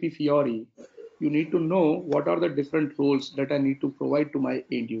on SAP Fiori, you need to know what are the different roles that I need to provide to my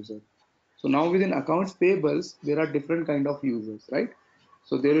end user. So now within accounts payables, there are different kind of users, right?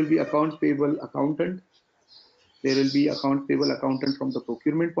 So there will be accounts payable accountant. There will be accounts payable accountant from the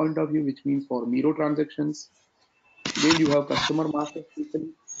procurement point of view, which means for Miro transactions. Then you have customer master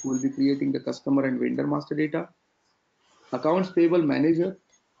specialist who will be creating the customer and vendor master data. Accounts payable manager.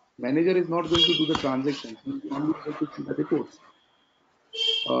 Manager is not going to do the transactions. He will only able to see the reports.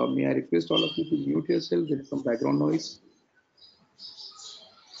 May I request all of you to mute yourself? There is some background noise.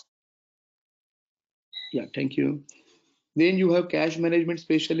 Yeah, thank you. Then you have cash management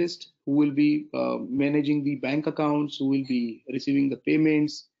specialist who will be managing the bank accounts, who will be receiving the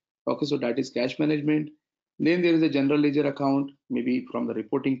payments. Okay, so that is cash management. Then there is a general ledger account, maybe from the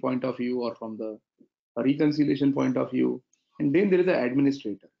reporting point of view or from the reconciliation point of view. And then there is an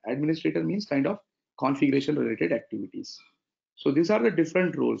administrator. Administrator means kind of configuration related activities. So these are the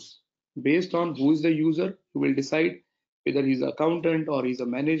different roles. Based on who is the user, you will decide whether he's an accountant or he's a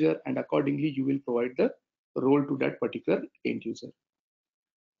manager, and accordingly you will provide the role to that particular end user.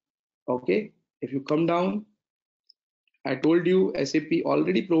 Okay, if you come down, I told you SAP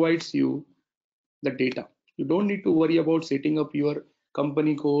already provides you the data. You don't need to worry about setting up your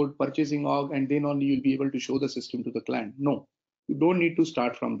company code, purchasing org, and then only you'll be able to show the system to the client. No, you don't need to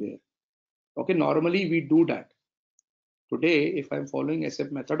start from there. Okay, normally we do that. Today, if I'm following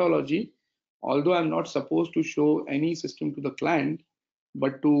SAP methodology, although I'm not supposed to show any system to the client,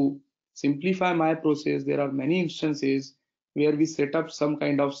 but to simplify my process, there are many instances where we set up some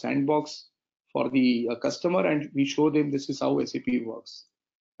kind of sandbox for the customer and we show them this is how SAP works.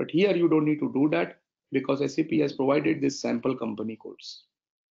 But here you don't need to do that because SAP has provided this sample company codes.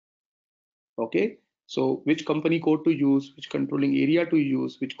 Okay, so which company code to use, which controlling area to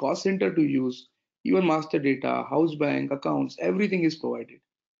use, which cost center to use, even master data, house bank, accounts, everything is provided.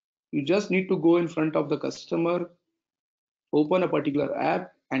 You just need to go in front of the customer, open a particular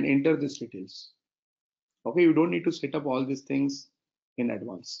app and enter these details. Okay, you don't need to set up all these things in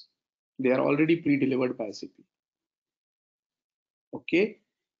advance. They are already pre-delivered by SAP. Okay,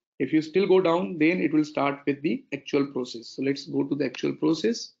 if you still go down, then it will start with the actual process. So let's go to the actual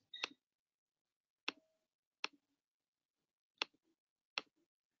process.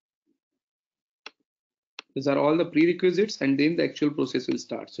 These are all the prerequisites and then the actual process will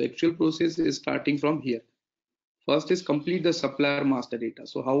start. So actual process is starting from here. First is complete the supplier master data.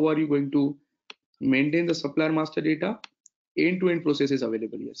 So how are you going to maintain the supplier master data? End-to-end process is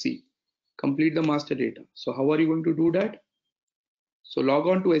available here. See, complete the master data. So how are you going to do that? So log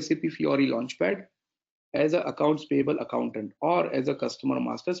on to SAP Fiori Launchpad as an accounts payable accountant or as a customer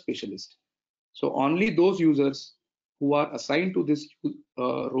master specialist. So only those users who are assigned to this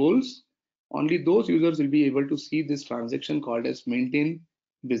roles, only those users will be able to see this transaction called as maintain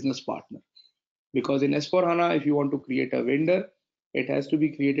business partner. Because in S/4HANA, if you want to create a vendor, it has to be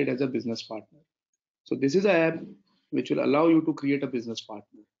created as a business partner. So this is an app which will allow you to create a business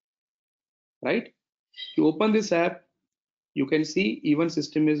partner, right? You open this app, you can see even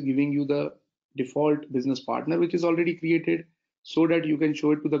system is giving you the default business partner, which is already created so that you can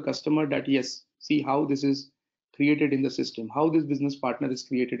show it to the customer that yes, see how this is created in the system, how this business partner is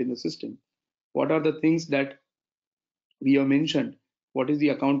created in the system. What are the things that we have mentioned? What is the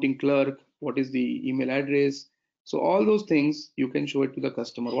accounting clerk? What is the email address? So all those things you can show it to the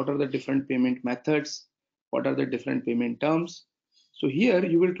customer. What are the different payment methods? What are the different payment terms? So here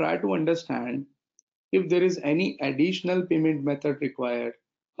you will try to understand if there is any additional payment method required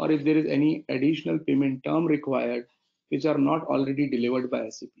or if there is any additional payment term required which are not already delivered by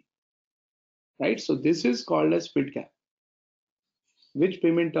SAP, right? So this is called as fit gap. Which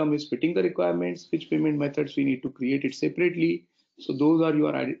payment term is fitting the requirements, which payment methods we need to create it separately. So those are you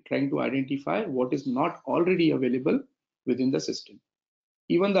are trying to identify what is not already available within the system.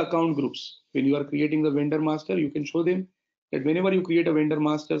 Even the account groups, when you are creating the vendor master, you can show them that whenever you create a vendor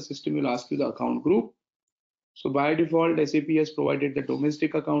master, system will ask you the account group. So by default, SAP has provided the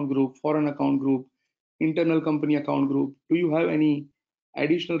domestic account group, foreign account group, internal company account group. Do you have any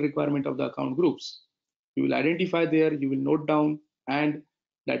additional requirement of the account groups? You will identify there, you will note down, and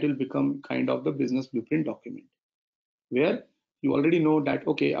that will become kind of the business blueprint document where you already know that,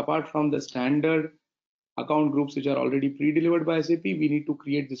 okay, apart from the standard account groups which are already pre-delivered by SAP, we need to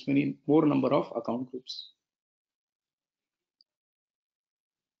create this many more number of account groups.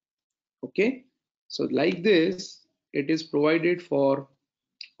 Okay, so like this, it is provided for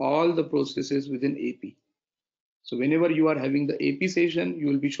all the processes within AP. So whenever you are having the AP session, you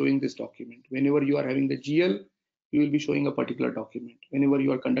will be showing this document. Whenever you are having the GL, you will be showing a particular document. Whenever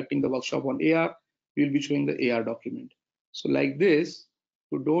you are conducting the workshop on AR, you will be showing the AR document. So like this,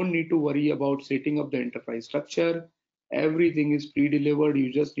 You don't need to worry about setting up the enterprise structure. Everything is pre-delivered.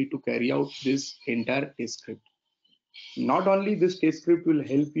 You just need to carry out this entire test script. Not only this test script will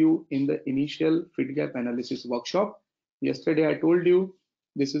help you in the initial fit gap analysis workshop. Yesterday I told you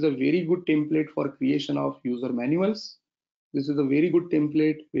this is a very good template for creation of user manuals. This is a very good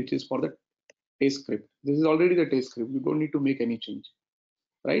template which is for the test script. This is already the test script. You don't need to make any change,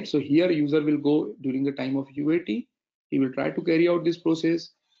 right? So here user will go during the time of UAT. He will try to carry out this process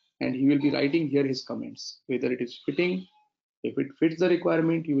and he will be writing here his comments, whether it is fitting. If it fits the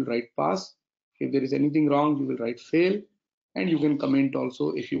requirement, you will write pass. If there is anything wrong, you will write fail. And you can comment also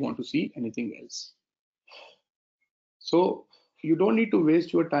if you want to see anything else. So you don't need to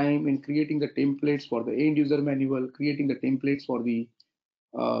waste your time in creating the templates for the end user manual, creating the templates for the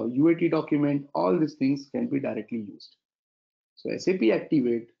UAT document. All these things can be directly used. So SAP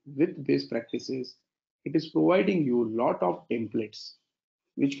Activate with best practices, it is providing you a lot of templates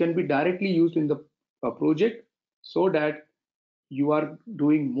which can be directly used in the project so that you are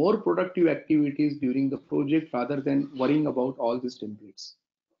doing more productive activities during the project rather than worrying about all these templates.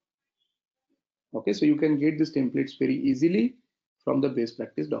 Okay, so you can get these templates very easily from the best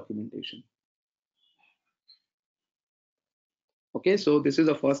practice documentation. Okay, so this is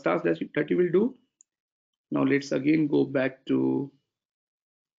the first task that you will do. Now let's again go back to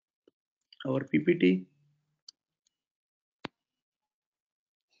our PPT.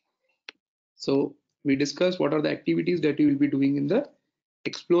 So we discussed what are the activities that you will be doing in the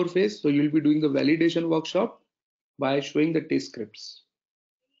explore phase. So you will be doing the validation workshop by showing the test scripts.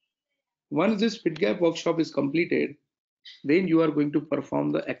 Once this fit gap workshop is completed, then you are going to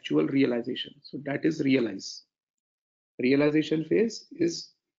perform the actual realization. So that is realize. Realization phase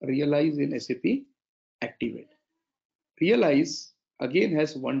is realize in SAP Activate. Realize again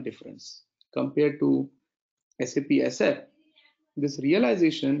has one difference compared to SAP S. This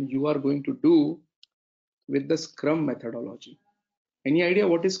realization you are going to do with the Scrum methodology. Any idea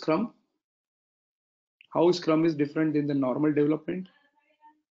what is Scrum? How Scrum is different than the normal development?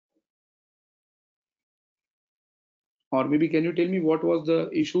 Or maybe can you tell me what was the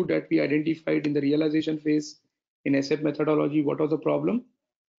issue that we identified in the realization phase in SAP methodology? What was the problem?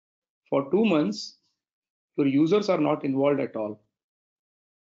 For 2 months, your users are not involved at all.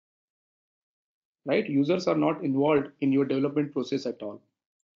 Right? Users are not involved in your development process at all.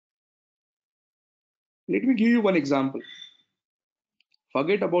 Let me give you one example.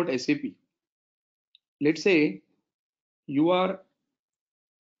 Forget about SAP. Let's say you got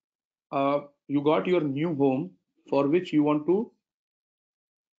your new home for which you want to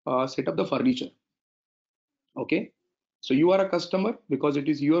set up the furniture. Okay, so you are a customer because it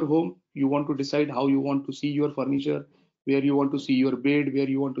is your home. You want to decide how you want to see your furniture, where you want to see your bed, where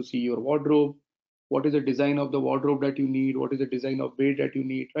you want to see your wardrobe, what is the design of the wardrobe that you need, what is the design of bed that you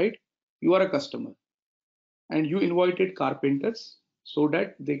need, right? You are a customer and you invited carpenters so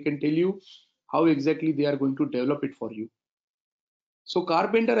that they can tell you how exactly they are going to develop it for you. So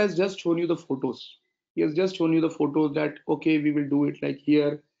carpenter has just shown you the photos. He has just shown you the photos that, okay, we will do it like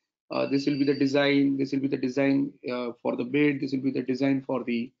here. This will be the design. This will be the design for the bed. This will be the design for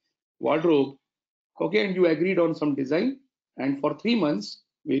the wardrobe. Okay, and you agreed on some design. And for 3 months,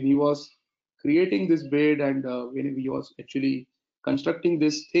 when he was creating this bed and when he was actually constructing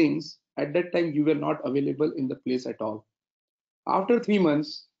these things, at that time you were not available in the place at all. After 3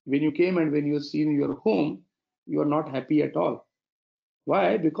 months, when you came and when you seen your home, you are not happy at all.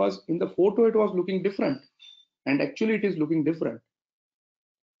 Why? Because in the photo it was looking different and actually it is looking different.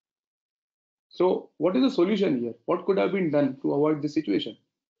 So what is the solution here? What could have been done to avoid this situation?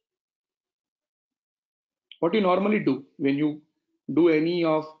 What you normally do when you do any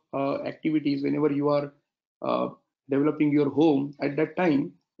of activities, whenever you are developing your home at that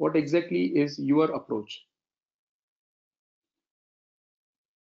time, what exactly is your approach?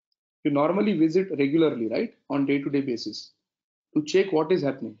 You normally visit regularly, right? On day-to-day basis to check what is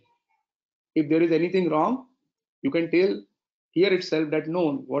happening. If there is anything wrong, you can tell here itself that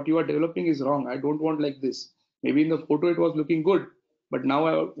no, what you are developing is wrong. I don't want like this. Maybe in the photo it was looking good, but now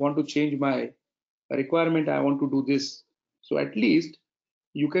I want to change my requirement. I want to do this. So at least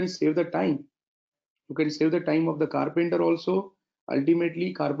you can save the time. You can save the time of the carpenter also.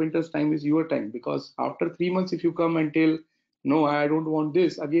 Ultimately, carpenter's time is your time, because after 3 months, if you come and tell, no, I don't want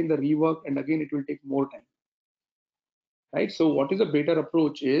this, again the rework and again it will take more time. Right? So what is a better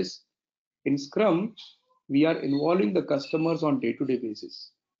approach is, in Scrum, we are involving the customers on day-to-day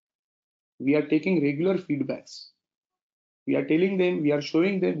basis. We are taking regular feedbacks. We are telling them, we are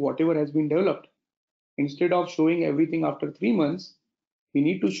showing them whatever has been developed. Instead of showing everything after 3 months, we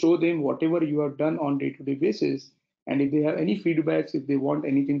need to show them whatever you have done on day-to-day basis. And if they have any feedbacks, if they want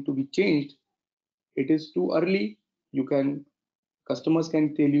anything to be changed, it is too early. Customers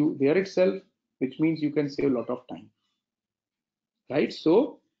can tell you there itself, which means you can save a lot of time, right?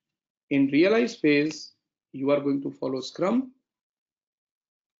 So in realize phase, you are going to follow Scrum,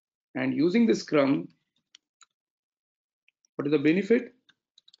 and using the Scrum, what is the benefit?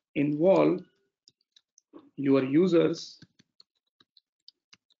 Involve your users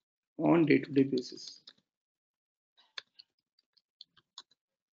on day-to-day basis.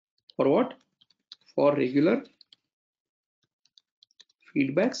 For what? For regular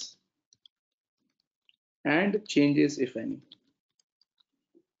feedbacks and changes, if any.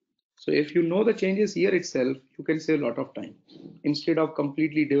 So if you know the changes here itself, you can save a lot of time instead of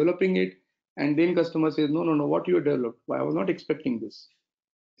completely developing it. And then customer says, no, what you developed? Why I was not expecting this.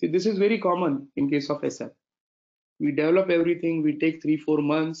 See, this is very common in case of SAP. We develop everything, we take 3-4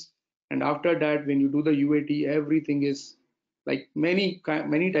 months. And after that, when you do the UAT, everything is like many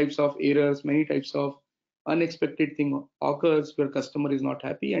types of errors, many types of unexpected thing occurs where customer is not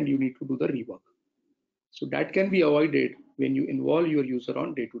happy and you need to do the rework. So that can be avoided when you involve your user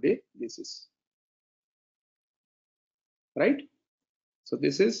on day-to-day basis, right? So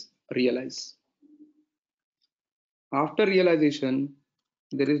this is realize. After realization,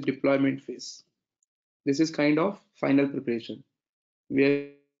 there is deployment phase. This is kind of final preparation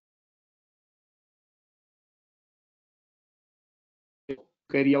where you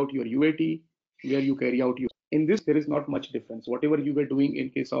carry out your UAT, where you carry out your. In this, there is not much difference. Whatever you were doing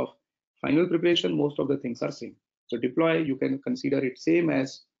in case of final preparation, most of the things are same. So deploy, you can consider it same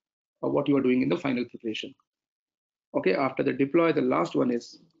as what you are doing in the final preparation. Okay, after the deploy, the last one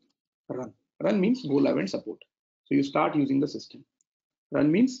is run. Run means go live and support. So you start using the system.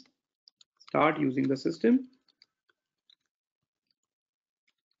 Run means start using the system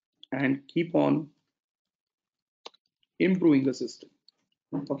and keep on improving the system.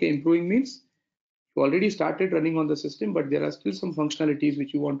 Okay, improving means you already started running on the system, but there are still some functionalities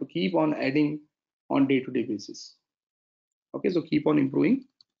which you want to keep on adding on day-to-day basis. Okay, so keep on improving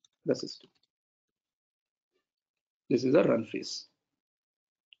the system. This is a run phase.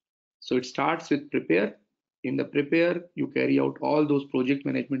 So it starts with prepare. In the prepare, you carry out all those project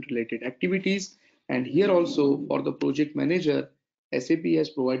management related activities. And here also for the project manager, SAP has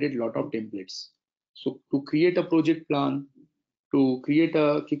provided a lot of templates. So to create a project plan, to create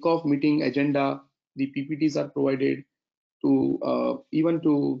a kickoff meeting agenda, the PPTs are provided. To even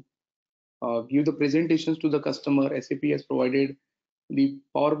to give the presentations to the customer, SAP has provided the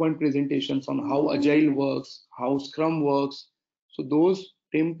PowerPoint presentations on how Agile works, how Scrum works. So those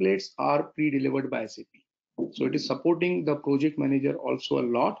templates are pre-delivered by SAP. So it is supporting the project manager also a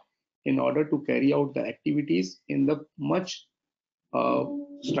lot in order to carry out the activities in the much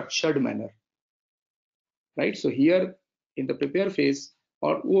structured manner, right? So here in the prepare phase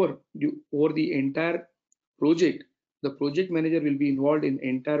or over the entire project, the project manager will be involved in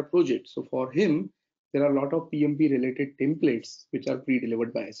entire project. So for him, there are a lot of PMP related templates which are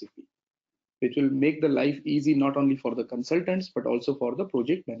pre-delivered by SAP, which will make the life easy not only for the consultants but also for the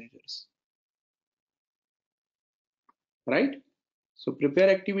project managers, right? So prepare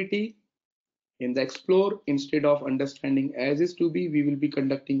activity. In the explore, instead of understanding as is to be, we will be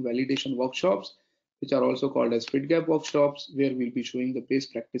conducting validation workshops, which are also called as fit gap workshops, where we'll be showing the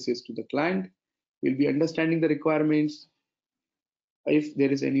best practices to the client. We'll be understanding the requirements. If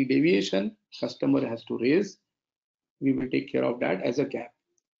there is any deviation, customer has to raise. We will take care of that as a gap.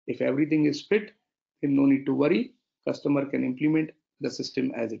 If everything is fit, then no need to worry. Customer can implement the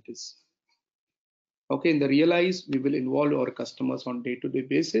system as it is. Okay, in the realize, we will involve our customers on day-to-day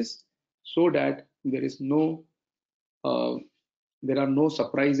basis so that there are no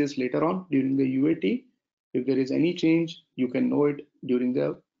surprises later on during the UAT. If there is any change, you can know it during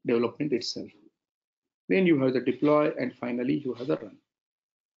the development itself. Then you have the deploy, and finally you have the run.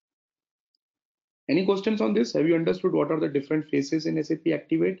 Any questions on this? Have you understood what are the different phases in SAP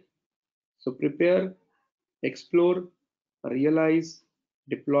Activate? So prepare, explore, realize,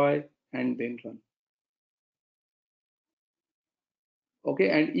 deploy, and then run. Okay,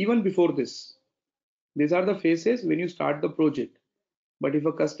 and even before this, these are the phases when you start the project. But if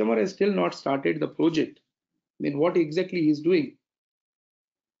a customer has still not started the project, then what exactly he is doing?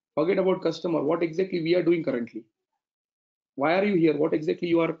 Forget about customer. What exactly we are doing currently? Why are you here? What exactly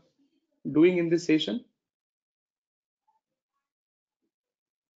you are doing in this session?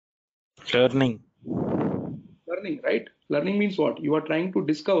 Learning. Learning, right? Learning means what? You are trying to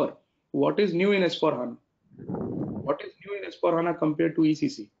discover what is new in S4HANA. What is new in S4HANA compared to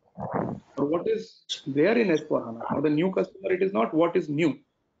ECC? Or what is there in S4HANA? For the new customer, it is not what is new.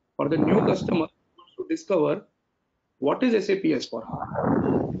 For the new customer, to discover what is SAP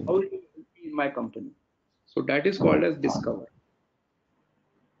S/4HANA? How it will help me in my company? So that is called as discover.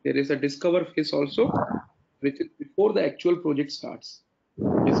 There is a discover phase also, which is before the actual project starts.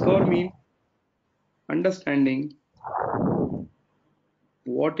 Discover means understanding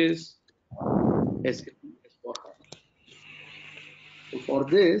what is SAP S/4HANA. So for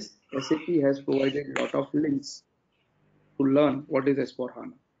this, SAP has provided a lot of links to learn what is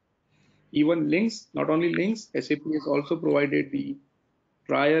S/4HANA. Even links, not only links, SAP has also provided the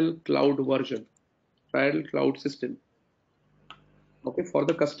trial cloud version, trial cloud system, okay, for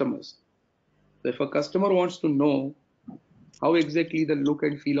the customers. So if a customer wants to know how exactly the look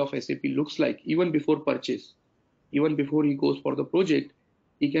and feel of SAP looks like, even before purchase, even before he goes for the project,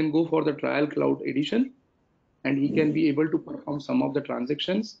 he can go for the trial cloud edition and he can be able to perform some of the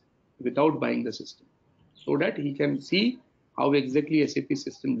transactions without buying the system, so that he can see how exactly SAP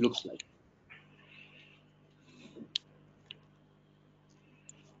system looks like.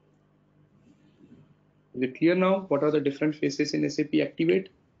 Is it clear now? What are the different phases in SAP Activate?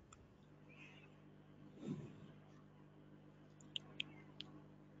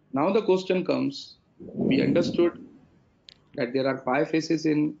 Now the question comes, we understood that there are 5 phases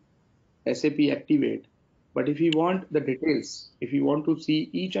in SAP Activate, but if you want the details, if you want to see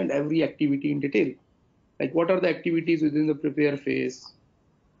each and every activity in detail, like what are the activities within the prepare phase,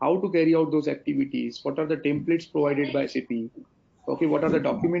 how to carry out those activities, what are the templates provided by SAP, okay, what are the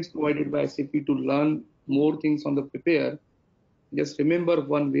documents provided by SAP to learn more things on the prepare, just remember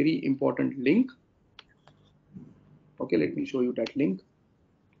one very important link. Okay, let me show you that link.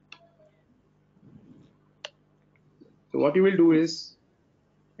 So what you will do is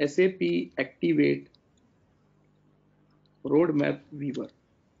SAP Activate Roadmap Viewer.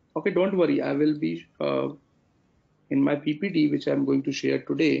 Okay, don't worry, I will be in my PPT, which I'm going to share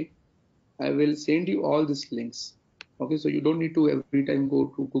today, I will send you all these links. Okay, so you don't need to every time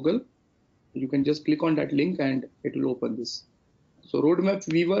go to Google. You can just click on that link and it will open this. So Roadmap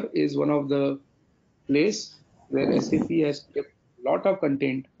Viewer is one of the place where SAP has kept a lot of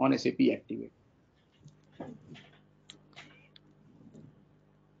content on SAP Activate.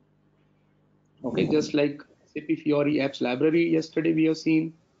 Okay, just like SAP Fiori Apps Library yesterday we have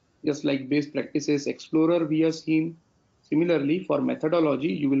seen, just like Best Practices Explorer we have seen. Similarly, for methodology,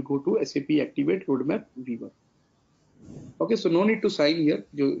 you will go to SAP Activate Roadmap Viewer. Okay, so no need to sign here.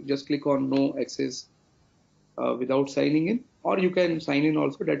 You just click on no access without signing in, or you can sign in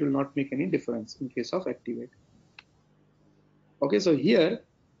also. That will not make any difference in case of Activate. Okay, so here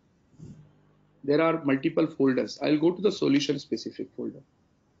there are multiple folders. I'll go to the solution specific folder.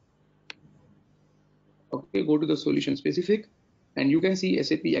 Okay, go to the solution specific and you can see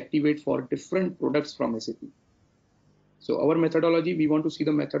SAP Activate for different products from SAP. So our methodology, we want to see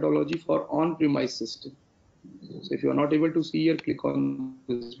the methodology for on-premise system. So if you are not able to see here, click on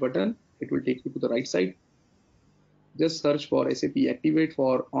this button. It will take you to the right side. Just search for SAP Activate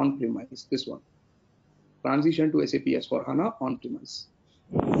for on-premise, this one. Transition to SAP S/4HANA on-premise.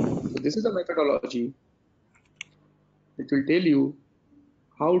 So this is a methodology which will tell you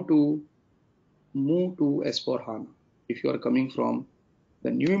how to move to S/4HANA. If you are coming from the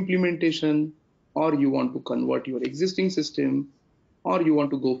new implementation, or you want to convert your existing system, or you want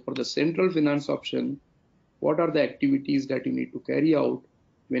to go for the central finance option, what are the activities that you need to carry out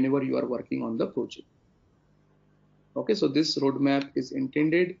whenever you are working on the project. Okay, so this roadmap is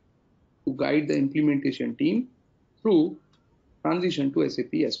intended to guide the implementation team through transition to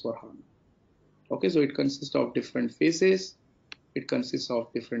SAP S/4HANA. Okay, so it consists of different phases, it consists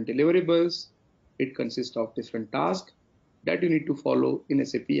of different deliverables, it consists of different tasks that you need to follow in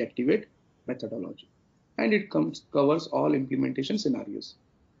SAP Activate methodology. And it covers all implementation scenarios.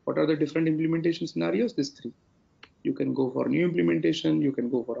 What are the different implementation scenarios? These 3. You can go for new implementation, you can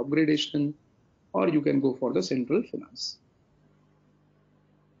go for upgradation, or you can go for the central finance.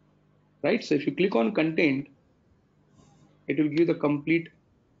 Right, so if you click on content, it will give the complete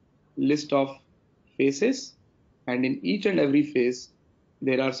list of phases, and in each and every phase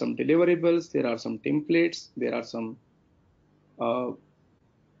there are some deliverables, there are some templates, there are some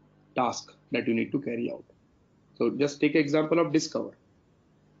tasks that you need to carry out. So just take example of discover.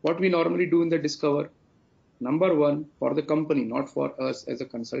 What we normally do in the discover, number 1, for the company, not for us as a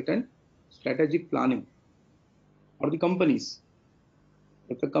consultant, strategic planning for the companies.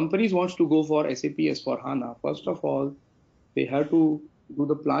 If the companies wants to go for SAP S/4HANA, first of all, they have to do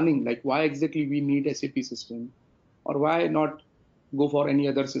the planning, like why exactly we need SAP system, or why not go for any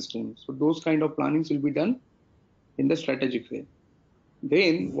other system. So those kind of plannings will be done in the strategic way.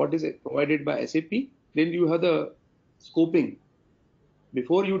 Then what is provided by SAP? Then you have the scoping.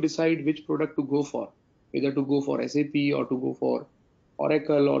 Before you decide which product to go for, whether to go for SAP or to go for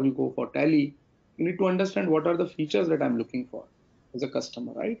Oracle or you go for Tally. You need to understand what are the features that I'm looking for as a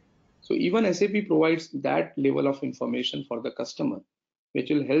customer, right? So even SAP provides that level of information for the customer, which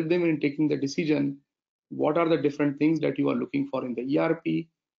will help them in taking the decision. What are the different things that you are looking for in the ERP,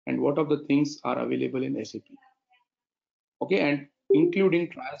 and what of the things are available in SAP? Okay, and including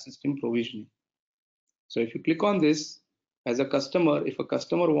trial system provisioning. So if you click on this as a customer, if a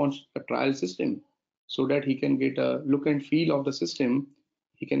customer wants a trial system so that he can get a look and feel of the system,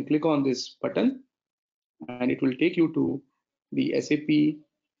 he can click on this button and it will take you to the SAP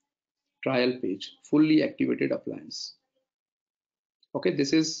trial page, fully activated appliance. Okay,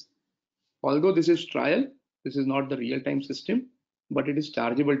 this is, although this is trial, this is not the real-time system, but it is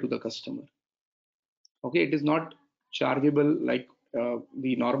chargeable to the customer. Okay, it is not chargeable like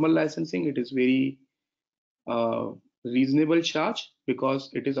the normal licensing. It is very reasonable charge because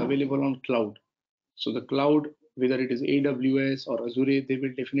it is available on cloud. So the cloud, whether it is AWS or Azure, they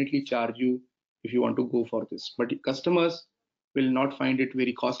will definitely charge you if you want to go for this. But customers will not find it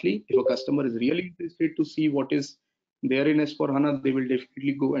very costly. If a customer is really interested to see what is there in S/4HANA, they will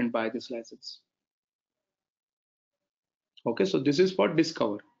definitely go and buy this license. Okay, so this is for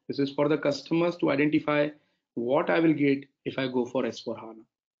discover. This is for the customers to identify what I will get if I go for S/4HANA.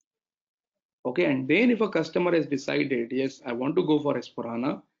 Okay, and then if a customer has decided, yes, I want to go for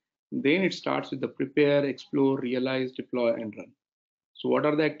S/4HANA, then it starts with the prepare, explore, realize, deploy, and run. So what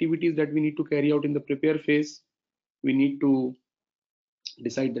are the activities that we need to carry out in the prepare phase? We need to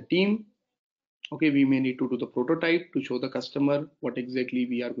decide the team. Okay, we may need to do the prototype to show the customer what exactly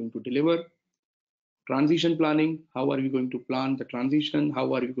we are going to deliver. Transition planning, how are we going to plan the transition?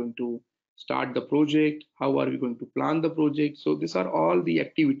 How are we going to start the project? How are we going to plan the project? So these are all the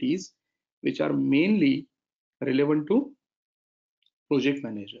activities which are mainly relevant to project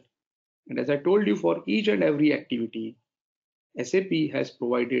manager. And as I told you, for each and every activity, SAP has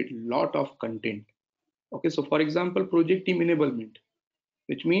provided lot of content. Okay, so for example, project team enablement,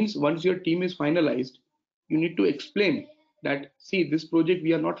 which means once your team is finalized, you need to explain that, see, this project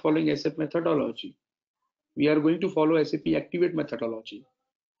we are not following SAP methodology. We are going to follow SAP Activate methodology.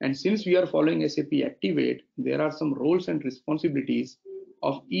 And since we are following SAP Activate, there are some roles and responsibilities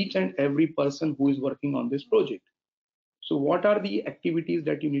of each and every person who is working on this project. So what are the activities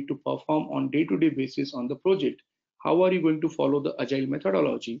that you need to perform on day-to-day basis on the project? How are you going to follow the Agile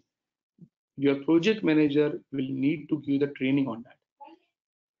methodology? Your project manager will need to give the training on that.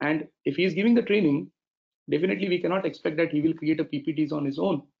 And if he is giving the training, definitely we cannot expect that he will create a PPTs on his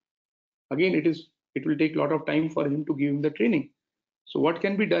own. Again, it will take a lot of time for him to give him the training. So what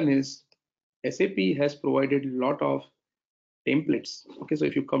can be done is SAP has provided a lot of templates. Okay, so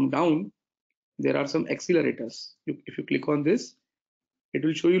if you come down, there are some accelerators. If you click on this, it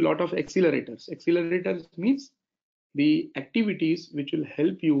will show you a lot of accelerators. Accelerators means the activities which will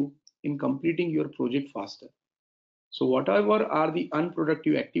help you in completing your project faster. So whatever are the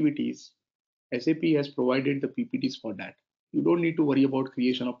unproductive activities, SAP has provided the PPTs for that. You don't need to worry about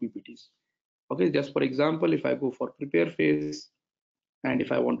creation of PPTs. Okay, just for example, if I go for prepare phase, and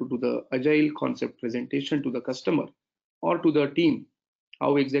if I want to do the Agile concept presentation to the customer or to the team,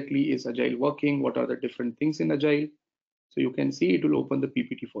 how exactly is Agile working? What are the different things in Agile? So you can see it will open the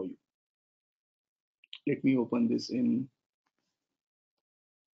PPT for you. Let me open this in,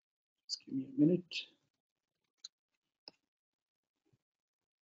 just give me a minute.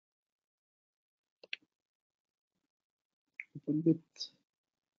 Open with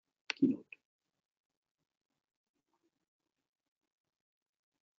Keynote.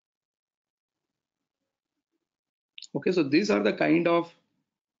 Okay, so these are the kind of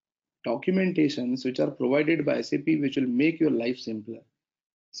documentations which are provided by SAP which will make your life simpler.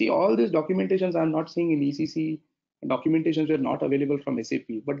 See, all these documentations I'm not seeing in ECC, documentations were not available from SAP,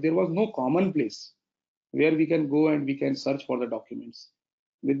 but there was no common place where we can go and we can search for the documents.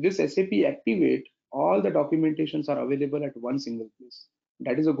 With this SAP Activate, all the documentations are available at one single place.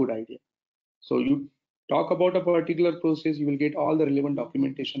 That is a good idea. So you talk about a particular process, you will get all the relevant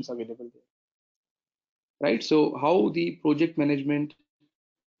documentations available there. Right? So how the project management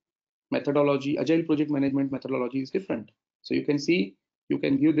methodology, Agile project management methodology is different. So you can see, you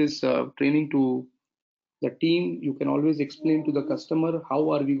can give this training to the team. You can always explain to the customer,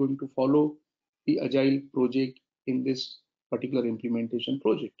 how are we going to follow the Agile project in this particular implementation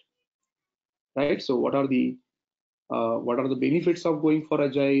project, right? So what are the benefits of going for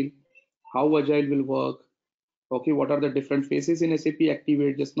Agile? How Agile will work? Okay, what are the different phases in SAP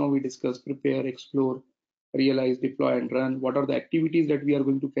Activate? Just now we discussed prepare, explore, realize, deploy, and run. What are the activities that we are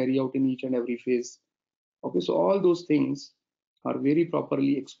going to carry out in each and every phase? Okay, so all those things are very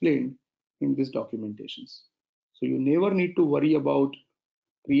properly explained in these documentations. So you never need to worry about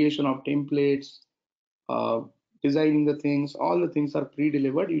creation of templates, designing the things. All the things are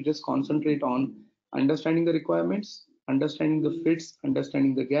pre-delivered. You just concentrate on understanding the requirements, understanding the fits,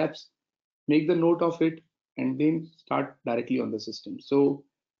 understanding the gaps, make the note of it, and then start directly on the system. So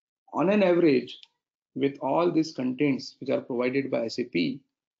on an average, with all these contents which are provided by SAP,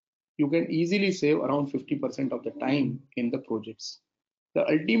 you can easily save around 50% of the time in the projects. The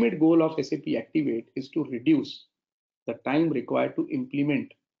ultimate goal of SAP Activate is to reduce the time required to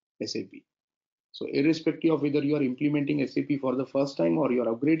implement SAP. So irrespective of whether you are implementing SAP for the first time or you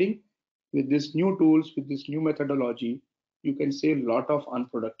are upgrading, with these new tools, with this new methodology, you can save a lot of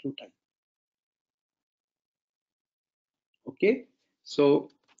unproductive time. Okay, so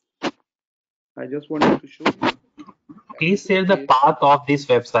I just wanted to show you. Please share the path of this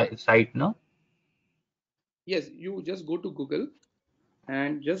website, no? Yes, you just go to Google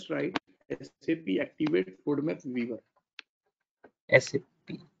and just write SAP Activate Roadmap Viewer. SAP.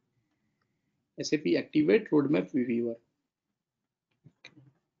 SAP Activate Roadmap Viewer.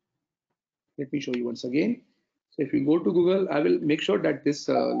 Let me show you once again. So if you go to Google, I will make sure that this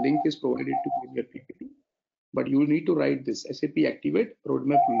link is provided to you in your PPT. But you need to write this SAP Activate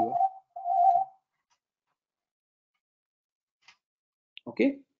Roadmap Viewer.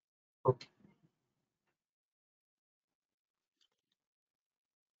 Okay. Okay.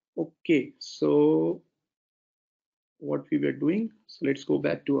 Okay. So what we were doing. So let's go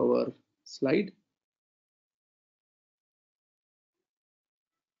back to our slide.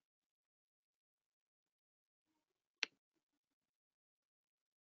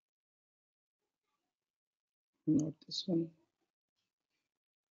 Not this one.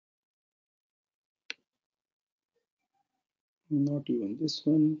 Not even this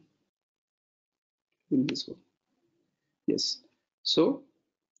one. In this one. Yes. So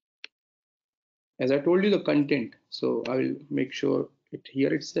as I told you, the content. So I will make sure it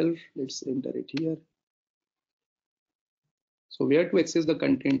here itself. Let's enter it here. So where to access the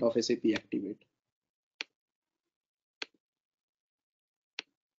content of SAP Activate?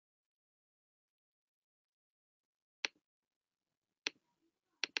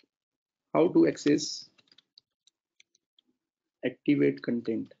 How to access Activate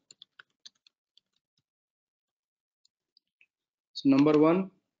content? So number one,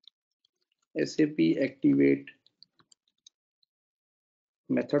 SAP Activate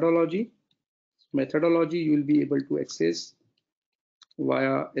methodology. Methodology you will be able to access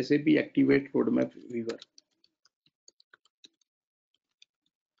via SAP Activate Roadmap Viewer.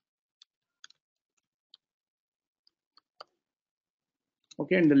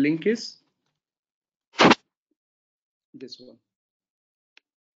 Okay, and the link is this one.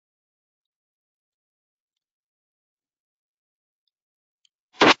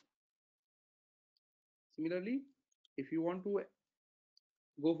 Similarly, if you want to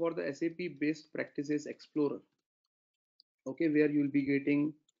go for the SAP Best Practices Explorer, okay, where you will be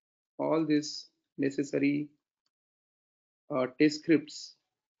getting all this necessary test scripts.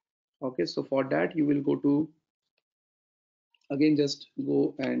 Okay, so for that you will go to, again just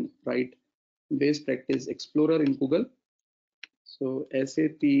go and write Best Practice Explorer in Google. So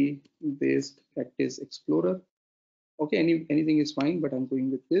SAP Best Practice Explorer. Okay, anything is fine, but I'm going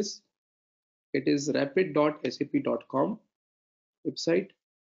with this. It is rapid.sap.com website.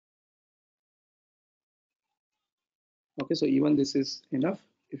 Okay, so even this is enough.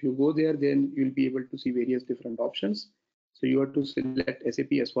 If you go there, then you'll be able to see various different options. So you have to select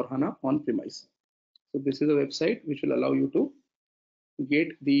SAP S/4HANA on-premise. So this is a website which will allow you to get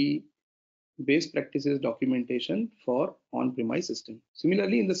the best practices documentation for on-premise system.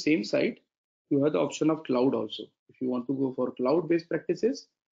 Similarly, in the same site, you have the option of cloud also. If you want to go for cloud-based practices,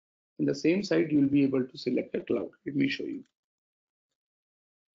 in the same site, you'll be able to select a cloud. Let me show you.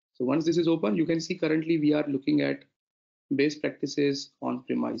 So once this is open, you can see currently we are looking at best practices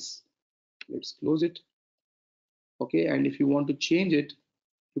on-premise. Let's close it. Okay, and if you want to change it,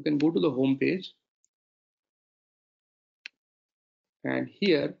 you can go to the home page, and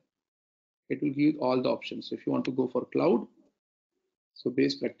here it will give all the options. So if you want to go for cloud, so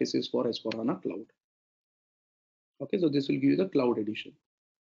best practices for S/4HANA cloud. Okay, so this will give you the cloud edition.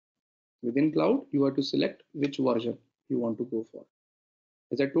 Within cloud, you have to select which version you want to go for.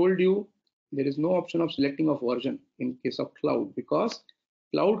 As I told you, there is no option of selecting of version in case of cloud, because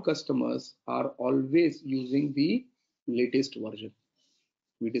cloud customers are always using the latest version.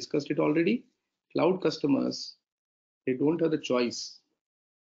 We discussed it already. Cloud customers, they don't have the choice.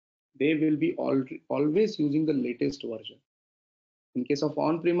 They will be always using the latest version. In case of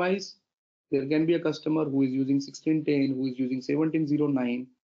on-premise, there can be a customer who is using 1610, who is using 1709.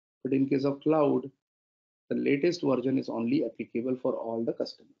 But in case of cloud, the latest version is only applicable for all the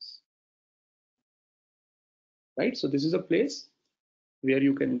customers. Right? So this is a place where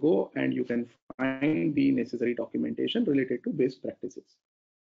you can go and you can find the necessary documentation related to best practices.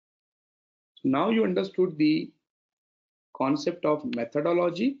 So now you understood the concept of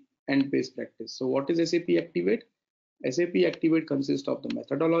methodology and best practice. So what is SAP Activate? SAP Activate consists of the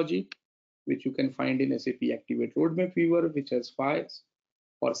methodology, which you can find in SAP Activate Roadmap Viewer, which has 5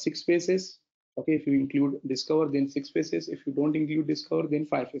 or 6 phases. Okay, if you include Discover, then 6 phases. If you don't include Discover, then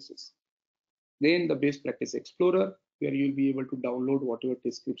 5 phases. Then the Best Practice Explorer, where you'll be able to download whatever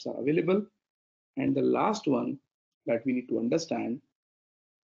test scripts are available. And the last one that we need to understand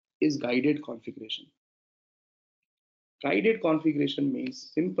is guided configuration. Guided configuration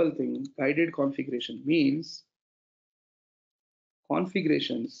means simple thing. Guided configuration means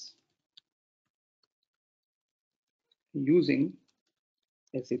configurations using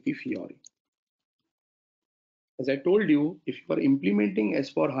SAP Fiori. As I told you, if you are implementing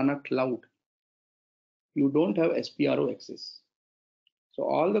S/4HANA Cloud, you don't have SPRO access. So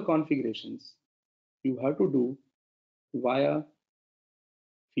all the configurations you have to do via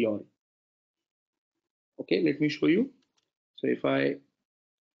Fiori. Okay, let me show you. So if I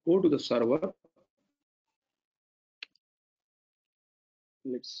go to the server,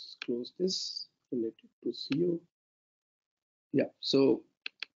 let's close this related to CO. Yeah, so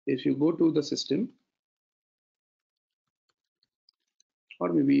if you go to the system,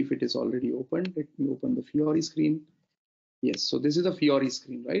 or maybe if it is already opened, let me open the Fiori screen. Yes, so this is the Fiori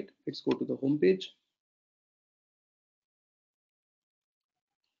screen, right? Let's go to the home page.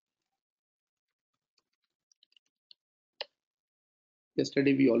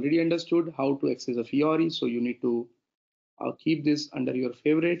 Yesterday we already understood how to access a Fiori, so you need to keep this under your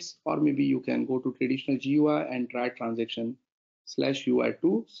favorites, or maybe you can go to traditional GUI and try transaction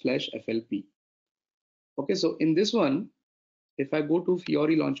 /UI2/FLP. Okay, so in this one, if I go to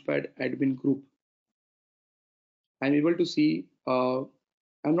Fiori Launchpad admin group, I'm able to see, I'm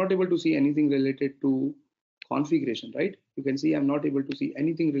not able to see anything related to configuration, right? You can see I'm not able to see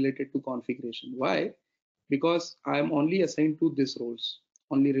anything related to configuration. Why? Because I'm only assigned to these roles,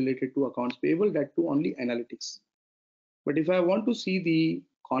 only related to accounts payable, that to only analytics. But if I want to see the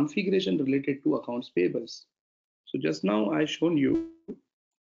configuration related to accounts payables, so just now I shown you,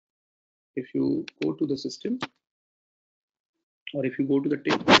 if you go to the system, or if you go to the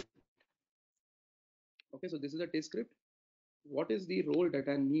test script, okay, so this is a test script. What is the role that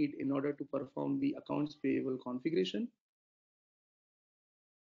I need in order to perform the accounts payable configuration?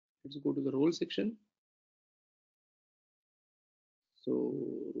 Let's go to the role section. So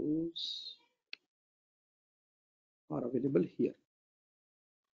roles are available here.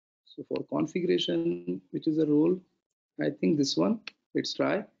 So for configuration, which is a role, I think this one, let's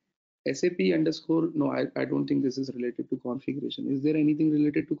try SAP underscore. No, I don't think this is related to configuration. Is there anything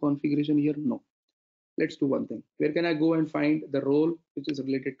related to configuration here? No. Let's do one thing. Where can I go and find the role which is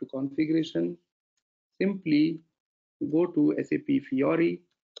related to configuration? Simply go to SAP Fiori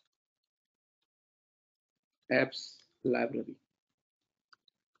apps library.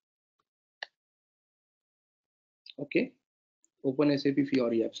 Okay, open SAP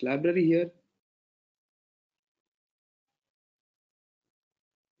Fiori apps library here.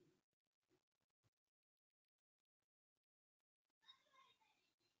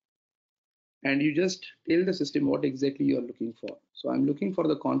 And you just tell the system what exactly you are looking for. So I'm looking for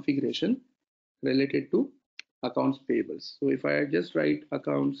the configuration related to accounts payables. So if I just write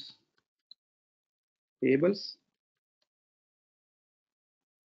accounts payables,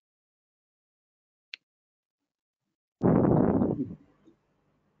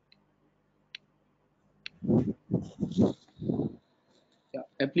 yeah,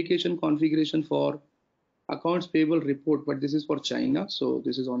 application configuration for accounts payable report, but this is for China, so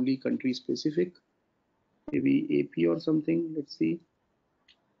this is only country specific, maybe AP or something. Let's see.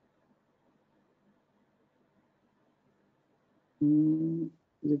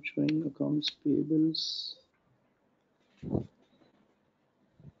 Is it showing accounts payables?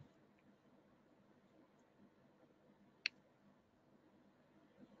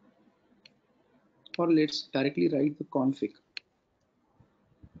 Or let's directly write the config,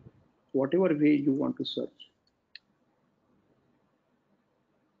 whatever way you want to search.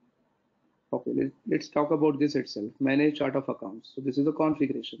 Okay, let's talk about this itself. Manage chart of accounts. So this is the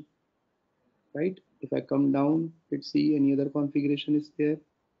configuration, right? If I come down, let's see any other configuration is there.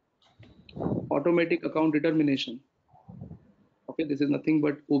 Automatic account determination. Okay, this is nothing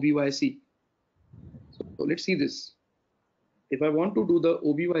but OBYC. So let's see this. If I want to do the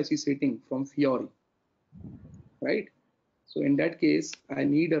OBYC setting from Fiori, right? So in that case, I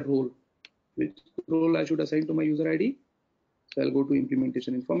need a role. Which role I should assign to my user ID? So I'll go to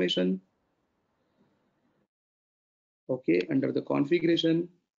implementation information. Okay, under the configuration,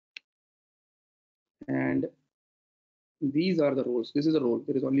 and these are the roles. This is a role.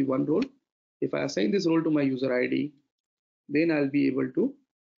 There is only one role. If I assign this role to my user ID, then I'll be able to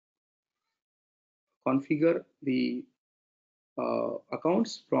configure the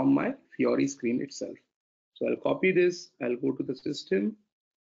accounts from my Fiori screen itself. So I'll copy this. I'll go to the system.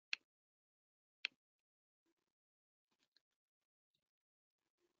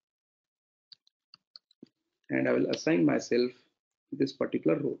 And I will assign myself this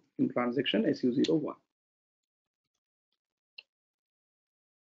particular role in transaction SU01.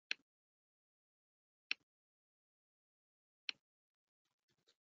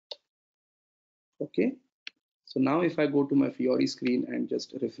 Okay, so now if I go to my Fiori screen and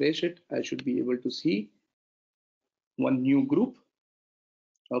just refresh it, I should be able to see one new group,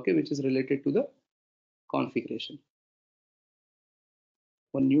 okay, which is related to the configuration.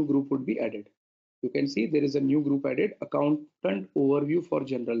 One new group would be added. You can see there is a new group added, accountant overview for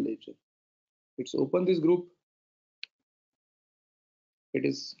general ledger. Let's open this group. It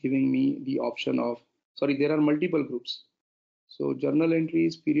is giving me the option of, sorry, there are multiple groups. So journal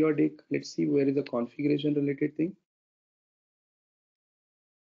entries, periodic, let's see where is the configuration related thing.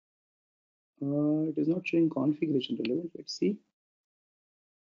 It is not showing configuration relevant. Let's see.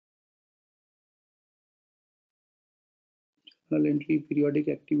 Journal entry, periodic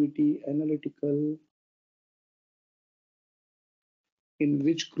activity, analytical. In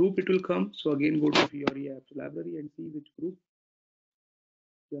which group it will come? So again, go to Fiori apps library and see which group.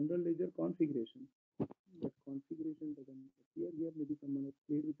 General ledger configuration. But configuration doesn't appear here. Maybe someone has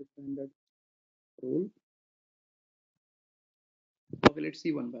played with the standard role. Okay, let's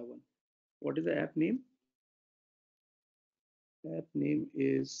see one by one. What is the app name? App name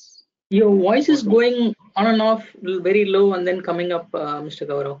is. Your voice is going on and off, very low, and then coming up, Mr.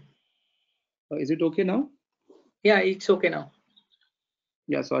 Gaurav. Is it okay now? Yeah, it's okay now.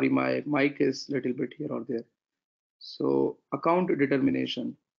 Yeah, sorry, my mic is a little bit here or there. So account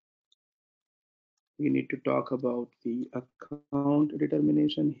determination. We need to talk about the account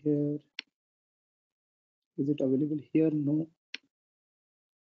determination here. Is it available here? No.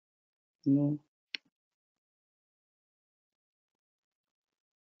 No.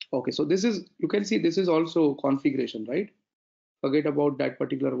 Okay, so this is, you can see this is also configuration, right? Forget about that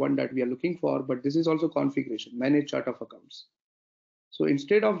particular one that we are looking for, but this is also configuration, manage chart of accounts. So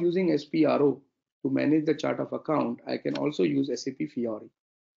instead of using SPRO to manage the chart of account, I can also use SAP Fiori.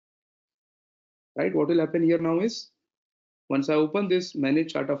 Right? What will happen here now is, once I open this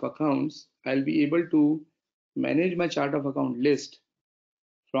manage chart of accounts, I'll be able to manage my chart of account list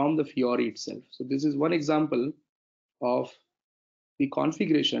from the Fiori itself. So this is one example of the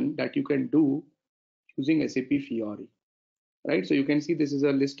configuration that you can do using SAP Fiori. Right? So you can see this is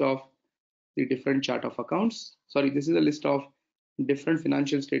a list of the different chart of accounts. Sorry, this is a list of different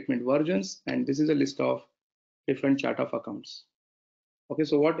financial statement versions, and this is a list of different chart of accounts. Okay,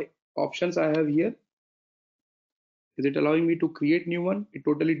 so what options I have here? Is it allowing me to create new one? It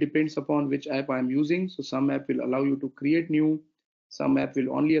totally depends upon which app I'm using. So some app will allow you to create new, some app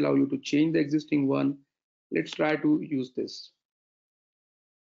will only allow you to change the existing one. Let's try to use this.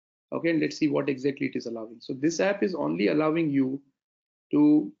 Okay, and let's see what exactly it is allowing. So this app is only allowing you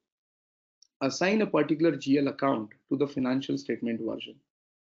to assign a particular GL account to the financial statement version.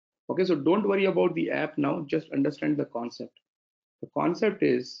 Okay, so don't worry about the app now, just understand the concept. The concept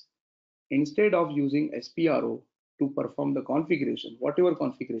is, instead of using SPRO to perform the configuration, whatever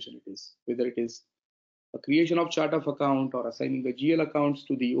configuration it is, whether it is a creation of chart of account or assigning the GL accounts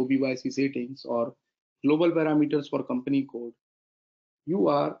to the OBYC settings or global parameters for company code, you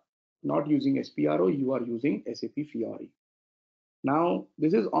are not using SPRO, you are using SAP Fiori. Now,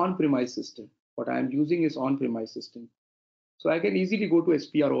 this is on-premise system. What I am using is on-premise system. So I can easily go to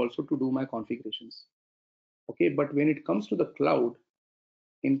SPRO also to do my configurations. Okay, but when it comes to the cloud,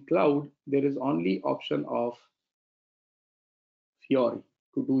 in cloud, there is only option of Fiori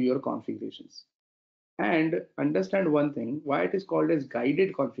to do your configurations. And understand one thing, why it is called as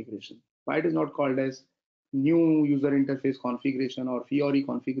guided configuration, why it is not called as new user interface configuration or Fiori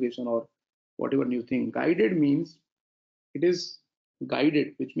configuration or whatever new thing. Guided means it is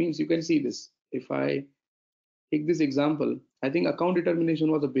guided, which means you can see this. If I take this example, I think account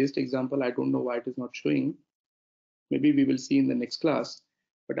determination was the best example. I don't know why it is not showing. Maybe we will see in the next class.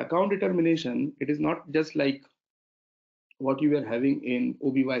 But account determination, it is not just like what you are having in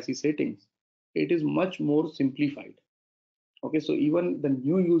OBYC settings. It is much more simplified. Okay, so even the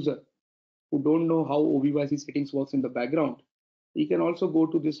new user who don't know how OBYC settings works in the background, he can also go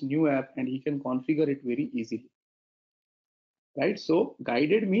to this new app and he can configure it very easily. Right? So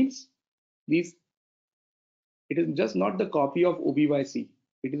guided means these, it is just not the copy of OBYC.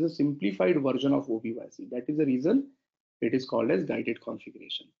 It is a simplified version of OBYC. That is the reason it is called as guided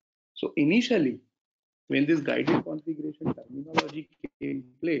configuration. So initially, when this guided configuration terminology came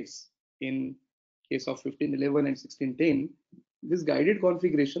place in case of 15.11 and 16.10, this guided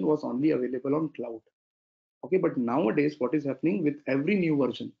configuration was only available on cloud. Okay, but nowadays what is happening with every new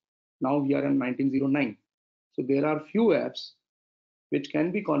version? Now we are on 1909. So there are few apps which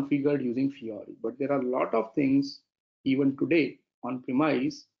can be configured using Fiori, but there are a lot of things even today on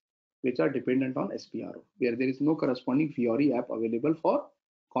premise which are dependent on SPRO, where there is no corresponding Fiori app available for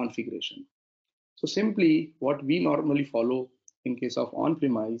configuration. So simply what we normally follow in case of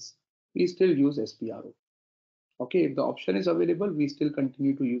on-premise, we still use SPRO. Okay, if the option is available, we still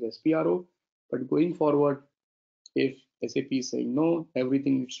continue to use SPRO, but going forward, if SAP is saying no,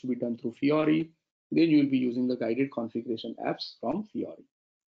 everything needs to be done through Fiori, then you will be using the guided configuration apps from Fiori.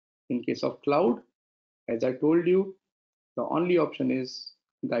 In case of cloud, as I told you, the only option is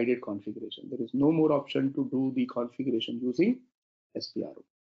guided configuration. There is no more option to do the configuration using SPRO.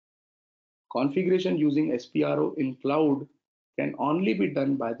 Configuration using SPRO in cloud can only be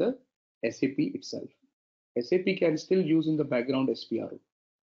done by the SAP itself. SAP can still use in the background SPRO,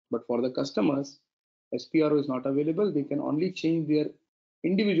 but for the customers, SPRO is not available. They can only change their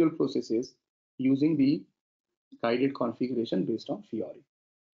individual processes using the guided configuration based on Fiori.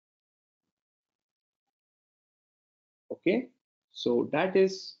 Okay, so that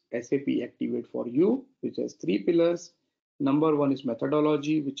is SAP Activate for you, which has 3 pillars. Number 1 is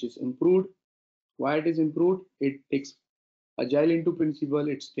methodology, which is improved. Why it is improved? It takes Agile into principle,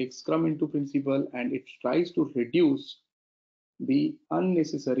 it takes Scrum into principle, and it tries to reduce the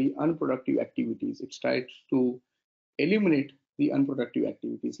unnecessary, unproductive activities. It tries to eliminate the unproductive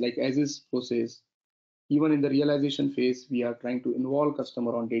activities like as is process. Even in the realization phase, we are trying to involve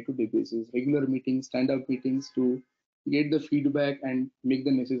customer on day-to-day basis, regular meetings, stand-up meetings to get the feedback and make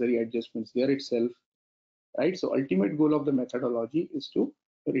the necessary adjustments there itself. Right. So ultimate goal of the methodology is to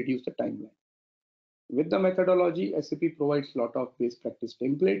reduce the timeline. With the methodology, SAP provides a lot of best practice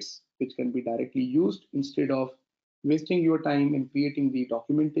templates which can be directly used instead of wasting your time in creating the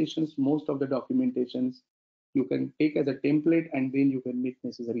documentations. Most of the documentations you can take as a template and then you can make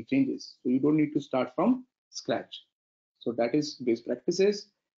necessary changes. So you don't need to start from scratch. So that is best practices.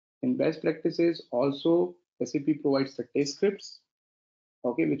 In best practices, also SAP provides the test scripts,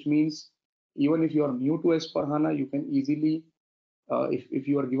 okay, which means even if you are new to S/4HANA, you can easily if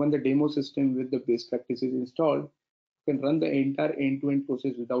you are given the demo system with the best practices installed, you can run the entire end-to-end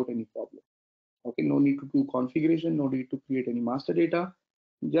process without any problem. Okay, no need to do configuration, no need to create any master data.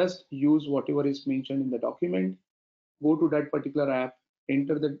 Just use whatever is mentioned in the document, go to that particular app,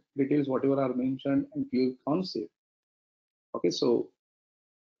 enter the details, whatever are mentioned, and click on save. Okay, so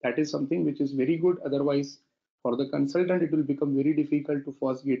that is something which is very good. Otherwise, for the consultant, it will become very difficult to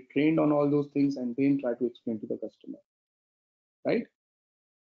first get trained on all those things and then try to explain to the customer, right?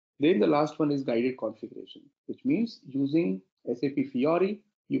 Then the last one is guided configuration, which means using SAP Fiori,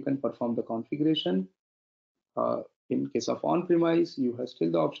 you can perform the configuration. In case of on-premise, you have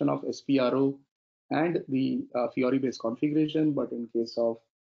still the option of SPRO and the Fiori-based configuration. But in case of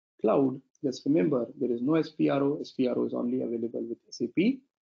cloud, just remember there is no SPRO. SPRO is only available with SAP.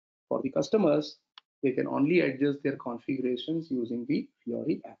 For the customers, they can only adjust their configurations using the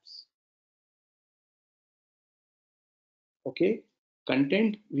Fiori apps. Okay.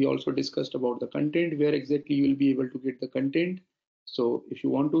 Content, we also discussed about the content, where exactly you will be able to get the content. So if you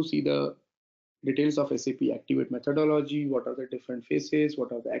want to see the details of SAP Activate methodology, what are the different phases,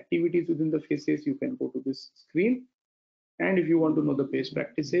 what are the activities within the phases, you can go to this screen. And if you want to know the best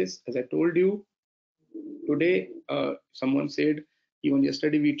practices, as I told you, today someone said, even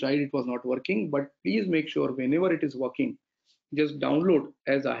yesterday we tried, it was not working, but please make sure whenever it is working, just download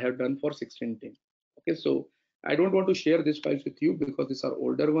as I have done for 1610. Okay, so I don't want to share these files with you because these are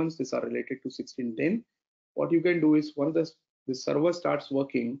older ones. These are related to 1610. What you can do is once the server starts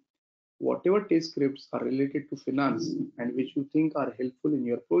working, whatever test scripts are related to finance and which you think are helpful in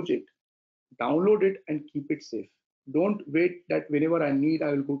your project, download it and keep it safe. Don't wait that whenever I need,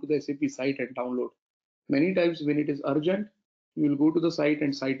 I will go to the SAP site and download. Many times when it is urgent, you will go to the site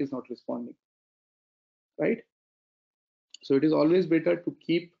and site is not responding, right? So it is always better to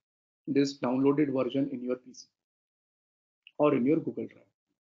keep this downloaded version in your PC or in your Google Drive.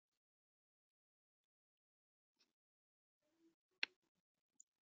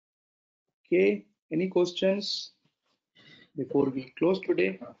 Okay, any questions before we close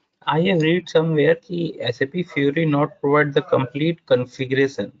today? I have read somewhere that SAP Fiori not provide the complete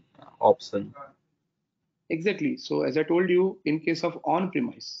configuration option. Exactly. So as I told you, in case of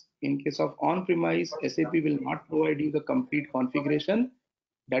on-premise, SAP will not provide you the complete configuration.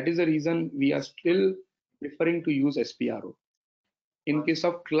 That is the reason we are still preferring to use SPRO. In case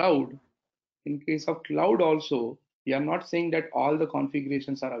of cloud, also, we are not saying that all the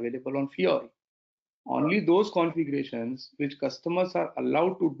configurations are available on Fiori. Only those configurations which customers are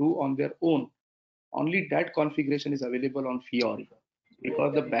allowed to do on their own, only that configuration is available on Fiori.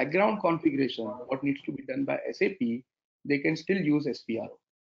 Because the background configuration, what needs to be done by SAP, they can still use SPRO.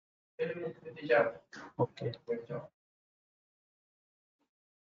 Okay.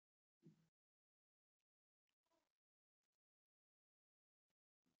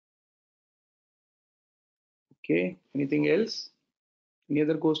 Okay, anything else? Any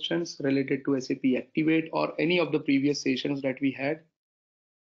other questions related to SAP Activate or any of the previous sessions that we had?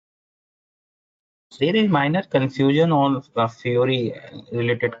 There is minor confusion on Fiori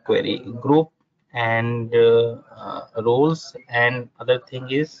related query group and roles, and other thing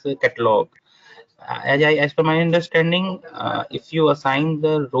is catalog. As per my understanding, if you assign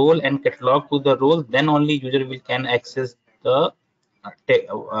the role and catalog to the role, then only user will can access the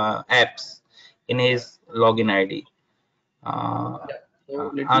apps in his login ID. So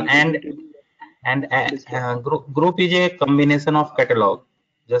let me tell you And discuss. group is a combination of catalog.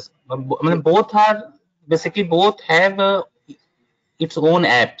 Just I mean, both are basically both have its own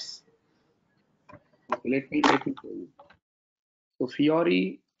apps. Okay, let me show you. So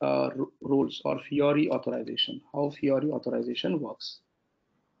Fiori roles or Fiori authorization. How Fiori authorization works.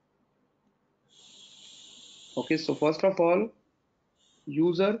 Okay, so first of all,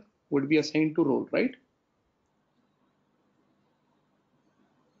 user would be assigned to role, right?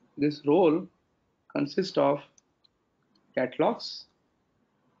 This role consists of catalogs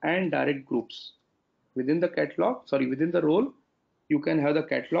and direct groups. Within the role, you can have the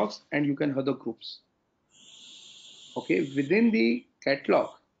catalogs and you can have the groups. Okay, within the catalog,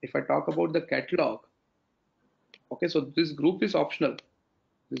 if I talk about the catalog, okay, so this group is optional.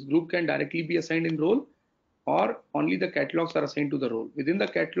 This group can directly be assigned in role, or only the catalogs are assigned to the role. Within the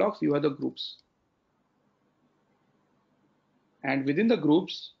catalogs, you have the groups. And within the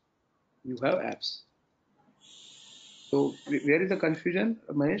groups, you have apps. So where is the confusion,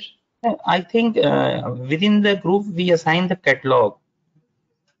 Mahesh? I think within the group we assign the catalog.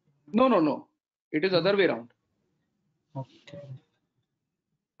 No. It is other way around. Okay.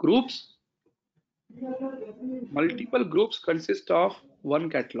 Groups, multiple groups consist of one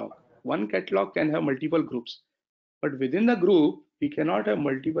catalog. One catalog can have multiple groups, but within the group, we cannot have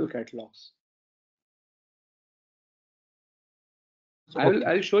multiple catalogs.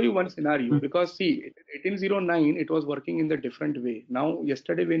 I'll show you one scenario because see, 1809 it was working in the different way. Now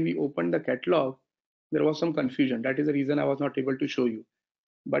yesterday when we opened the catalog, there was some confusion. That is the reason I was not able to show you.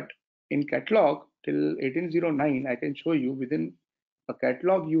 But in catalog till 1809, I can show you within a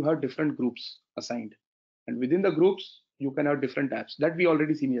catalog you have different groups assigned, and within the groups you can have different apps. That we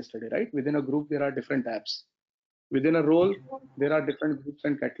already seen yesterday, right? Within a group there are different apps. Within a role there are different groups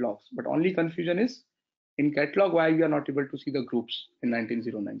and catalogs. But only confusion is in catalog why we are not able to see the groups in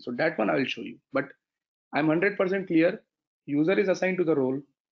 1909. So that one I will show you. But I'm 100% clear. User is assigned to the role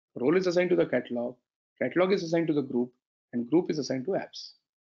is assigned to the catalog is assigned to the group, and group is assigned to apps.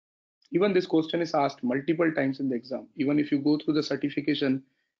 Even this question is asked multiple times in the exam. Even if you go through the certification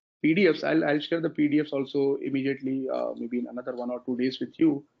PDFs, I'll share the PDFs also immediately, maybe in another 1 or 2 days with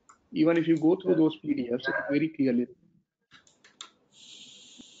you. Even if you go through those PDFs, it is very clearly.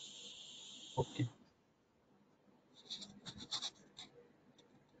 Okay.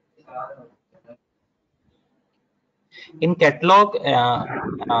 In catalog,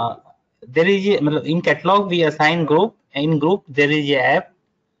 there is in catalog we assign group. In group there is a app.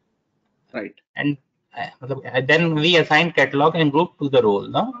 Right. And then we assign catalog and group to the role.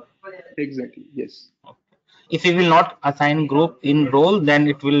 No. Exactly. Yes. If we will not assign group in role, then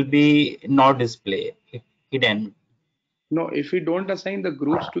it will be not display hidden. No, if we don't assign the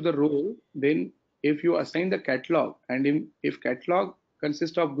groups to the role, then if you assign the catalog and if catalog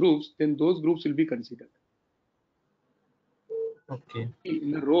consists of groups, then those groups will be considered. Okay.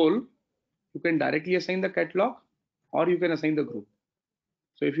 In the role, you can directly assign the catalog or you can assign the group.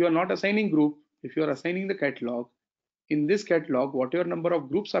 So if you are not assigning group, if you are assigning the catalog, in this catalog, whatever number of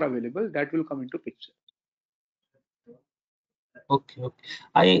groups are available, that will come into picture. Okay.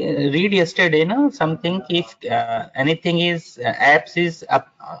 I read yesterday, no, something if anything is apps is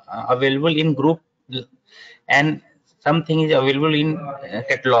available in group and something is available in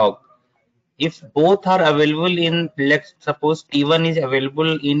catalog. if both are available in, let's suppose T1 is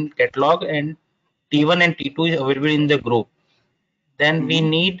available in catalog and T1 and T2 is available in the group, then we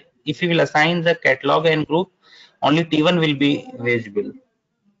need, if we will assign the catalog and group, only T1 will be visible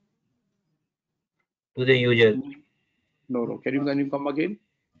to the user. No. Can you come again?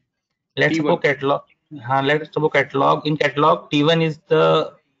 Let's suppose catalog. In catalog, T1 is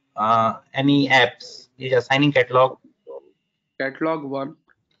the any apps is assigning catalog. Catalog 1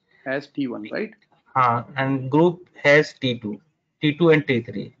 has T1, right? And group has T2 and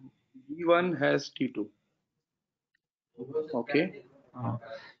T3. T1 has T2. Okay.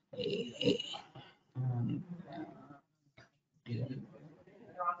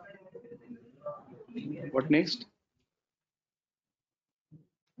 What next?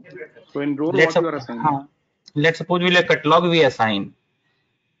 So in role, what you are assigning? Let's suppose we'll a catalog we assign.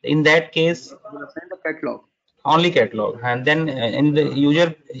 In that case, we'll assign the catalog. Only catalog, and then in the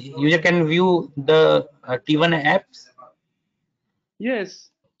user can view the T1 apps. Yes.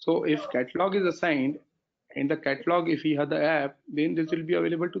 So if catalog is assigned, in the catalog, if we have the app, then this will be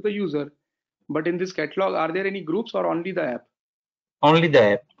available to the user. But in this catalog, are there any groups or only the app? Only the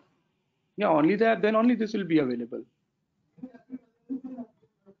app. Yeah, only the app, then only this will be available.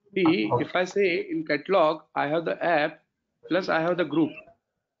 See, if I say in catalog, I have the app plus I have the group,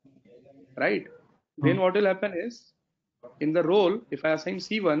 right? Then what will happen is, in the role, if I assign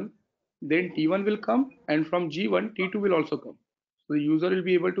C1, then T1 will come, and from G1, T2 will also come. So the user will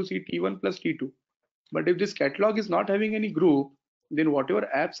be able to see T1 plus T2. But if this catalog is not having any group, then whatever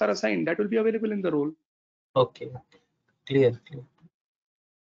apps are assigned, that will be available in the role. Okay, clear.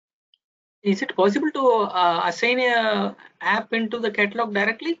 Is it possible to assign a app into the catalog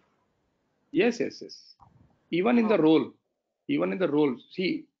directly? Yes. Even in the role,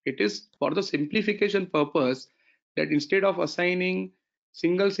 see, it is for the simplification purpose that instead of assigning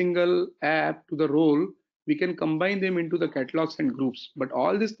single app to the role, we can combine them into the catalogs and groups. But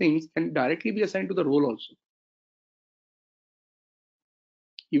all these things can directly be assigned to the role also.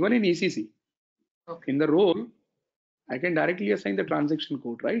 Even in ECC, in the role, I can directly assign the transaction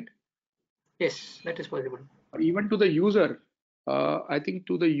code, right? Yes, that is possible. Or even to the user, I think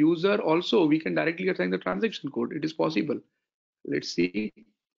to the user also, we can directly assign the transaction code. It is possible. Let's see.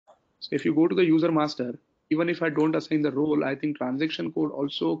 So if you go to the user master, even if I don't assign the role, I think transaction code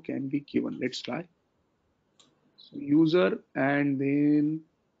also can be given. Let's try. So user and then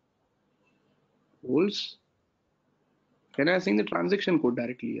roles. Can I assign the transaction code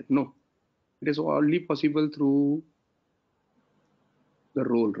directly here? No. It is only possible through the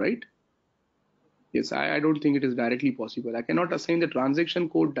role, right? Yes, I don't think it is directly possible. I cannot assign the transaction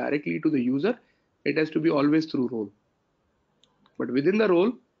code directly to the user. It has to be always through role. But within the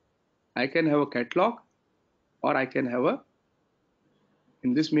role, I can have a catalog, or I can have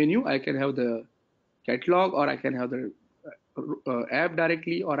in this menu, I can have the catalog, or I can have the app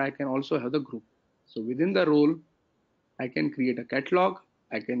directly, or I can also have the group. So within the role, I can create a catalog,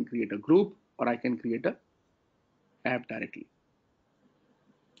 I can create a group, or I can create a app directly.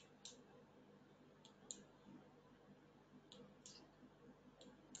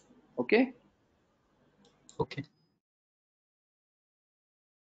 Okay.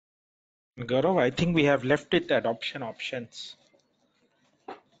 Gaurav, I think we have left it adoption options.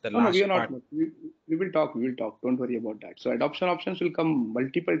 No, we are not. We will talk. Don't worry about that. So adoption options will come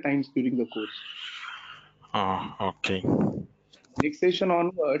multiple times during the course. Okay. Next session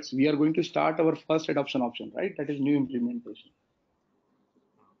onwards, we are going to start our first adoption option, right? That is new implementation.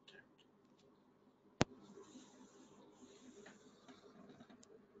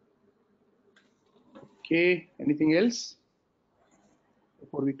 Okay, anything else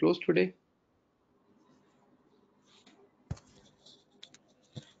before we close today?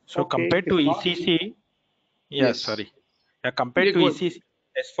 So compared to ECC, yes. Sorry. Compared to ECC,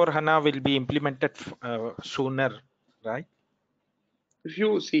 S4 HANA will be implemented sooner, right? If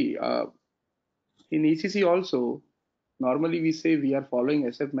you see, in ECC also, normally we say we are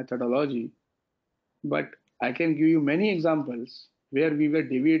following SAP methodology, but I can give you many examples where we were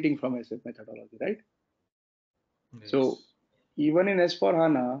deviating from SAP methodology, right? Yes. So even in S4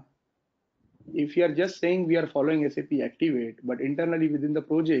 HANA, if you are just saying we are following SAP Activate, but internally within the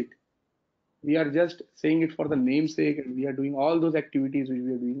project, we are just saying it for the namesake and we are doing all those activities which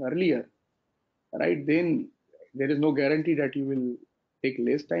we were doing earlier, right? Then there is no guarantee that you will take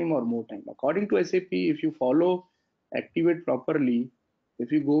less time or more time. According to SAP, if you follow Activate properly,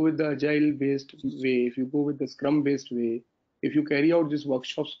 if you go with the Agile based way, if you go with the Scrum based way, if you carry out these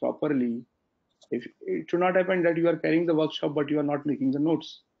workshops properly, if it should not happen that you are carrying the workshop but you are not making the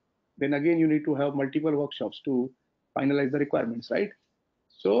notes, then again you need to have multiple workshops to finalize the requirements, right?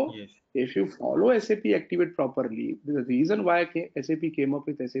 So Yes. if you follow SAP Activate properly, the reason why SAP came up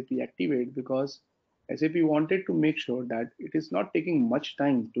with SAP Activate, because SAP wanted to make sure that it is not taking much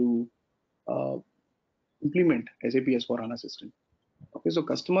time to implement SAP S/4HANA system. Okay, so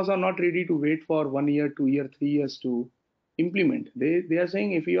customers are not ready to wait for 1 year, 2 year, 3 years to implement. They are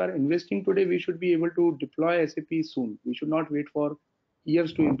saying if you are investing today, we should be able to deploy SAP soon. We should not wait for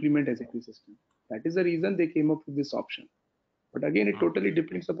years to implement SAP system. That is the reason they came up with this option. But again, it totally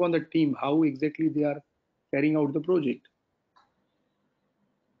depends upon the team, how exactly they are carrying out the project.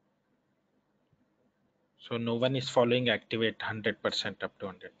 So no one is following Activate 100% up to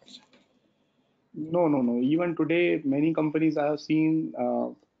 100%. No. Even today, many companies I have seen,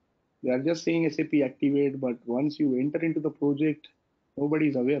 they are just saying SAP Activate, but once you enter into the project, nobody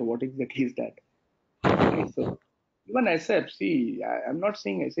is aware what exactly is that. Okay, so even SAP, see, I'm not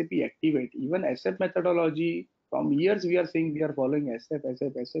saying SAP Activate, even SAP methodology, from years we are saying we are following SAP,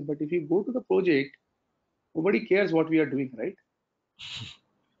 but if you go to the project, nobody cares what we are doing, right?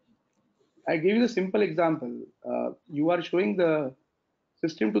 I give you the simple example. You are showing the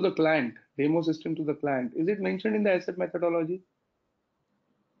system to the client, demo system to the client. Is it mentioned in the SAP methodology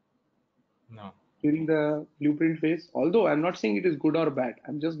No. during the blueprint phase? Although I'm not saying it is good or bad,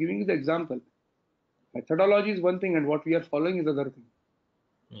 I'm just giving you the example. Methodology is one thing and what we are following is other thing.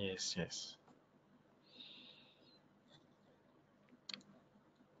 Yes, yes.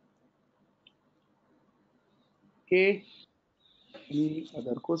 Okay, any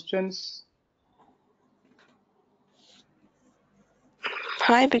other questions?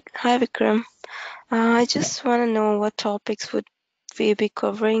 Hi, Vikram. I just want to know what topics would we be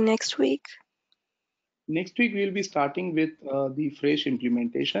covering next week? Next week, we'll be starting with the fresh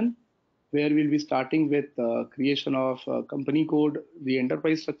implementation, where we'll be starting with creation of company code, the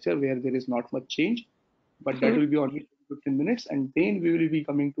enterprise structure, where there is not much change, but that will be only 15 minutes. And then we will be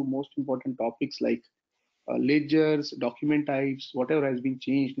coming to most important topics like ledgers, document types, whatever has been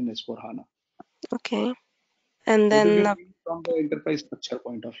changed in S/4HANA. Okay. And It will be then, mainly from the enterprise structure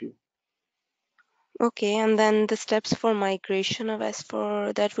point of view. okay, and then the steps for migration of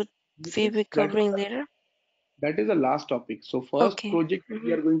S4, that would we be covering later? That is the last topic. So first Okay. project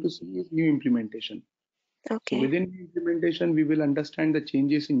we are going to see is new implementation. So Okay. within the implementation, we will understand the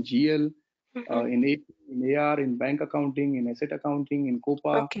changes in GL, in AP, in AR, in bank accounting, in asset accounting, in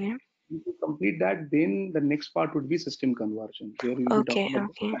COPA. Okay. If we complete that, then the next part would be system conversion, where we will be talking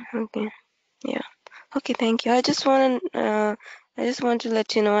about. Okay. Yeah. Okay, thank you. I just want to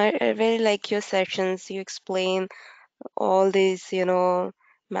let you know, I really like your sessions. You explain all these,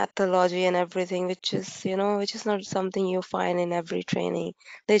 methodology and everything, which is not something you find in every training.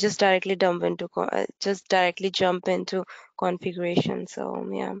 They just directly jump into configuration. So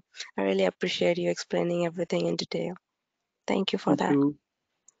yeah, I really appreciate you explaining everything in detail. Thank you for Thank that. you.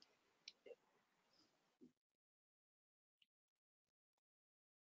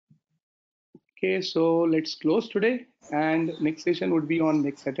 Okay, so let's close today, and next session would be on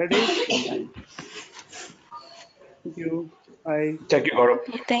next Saturday, same time. Thank you. Bye. Thank you, Gaurav.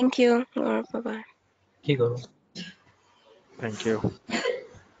 Thank you. Bye bye. Thank you, Gaurav. Thank you.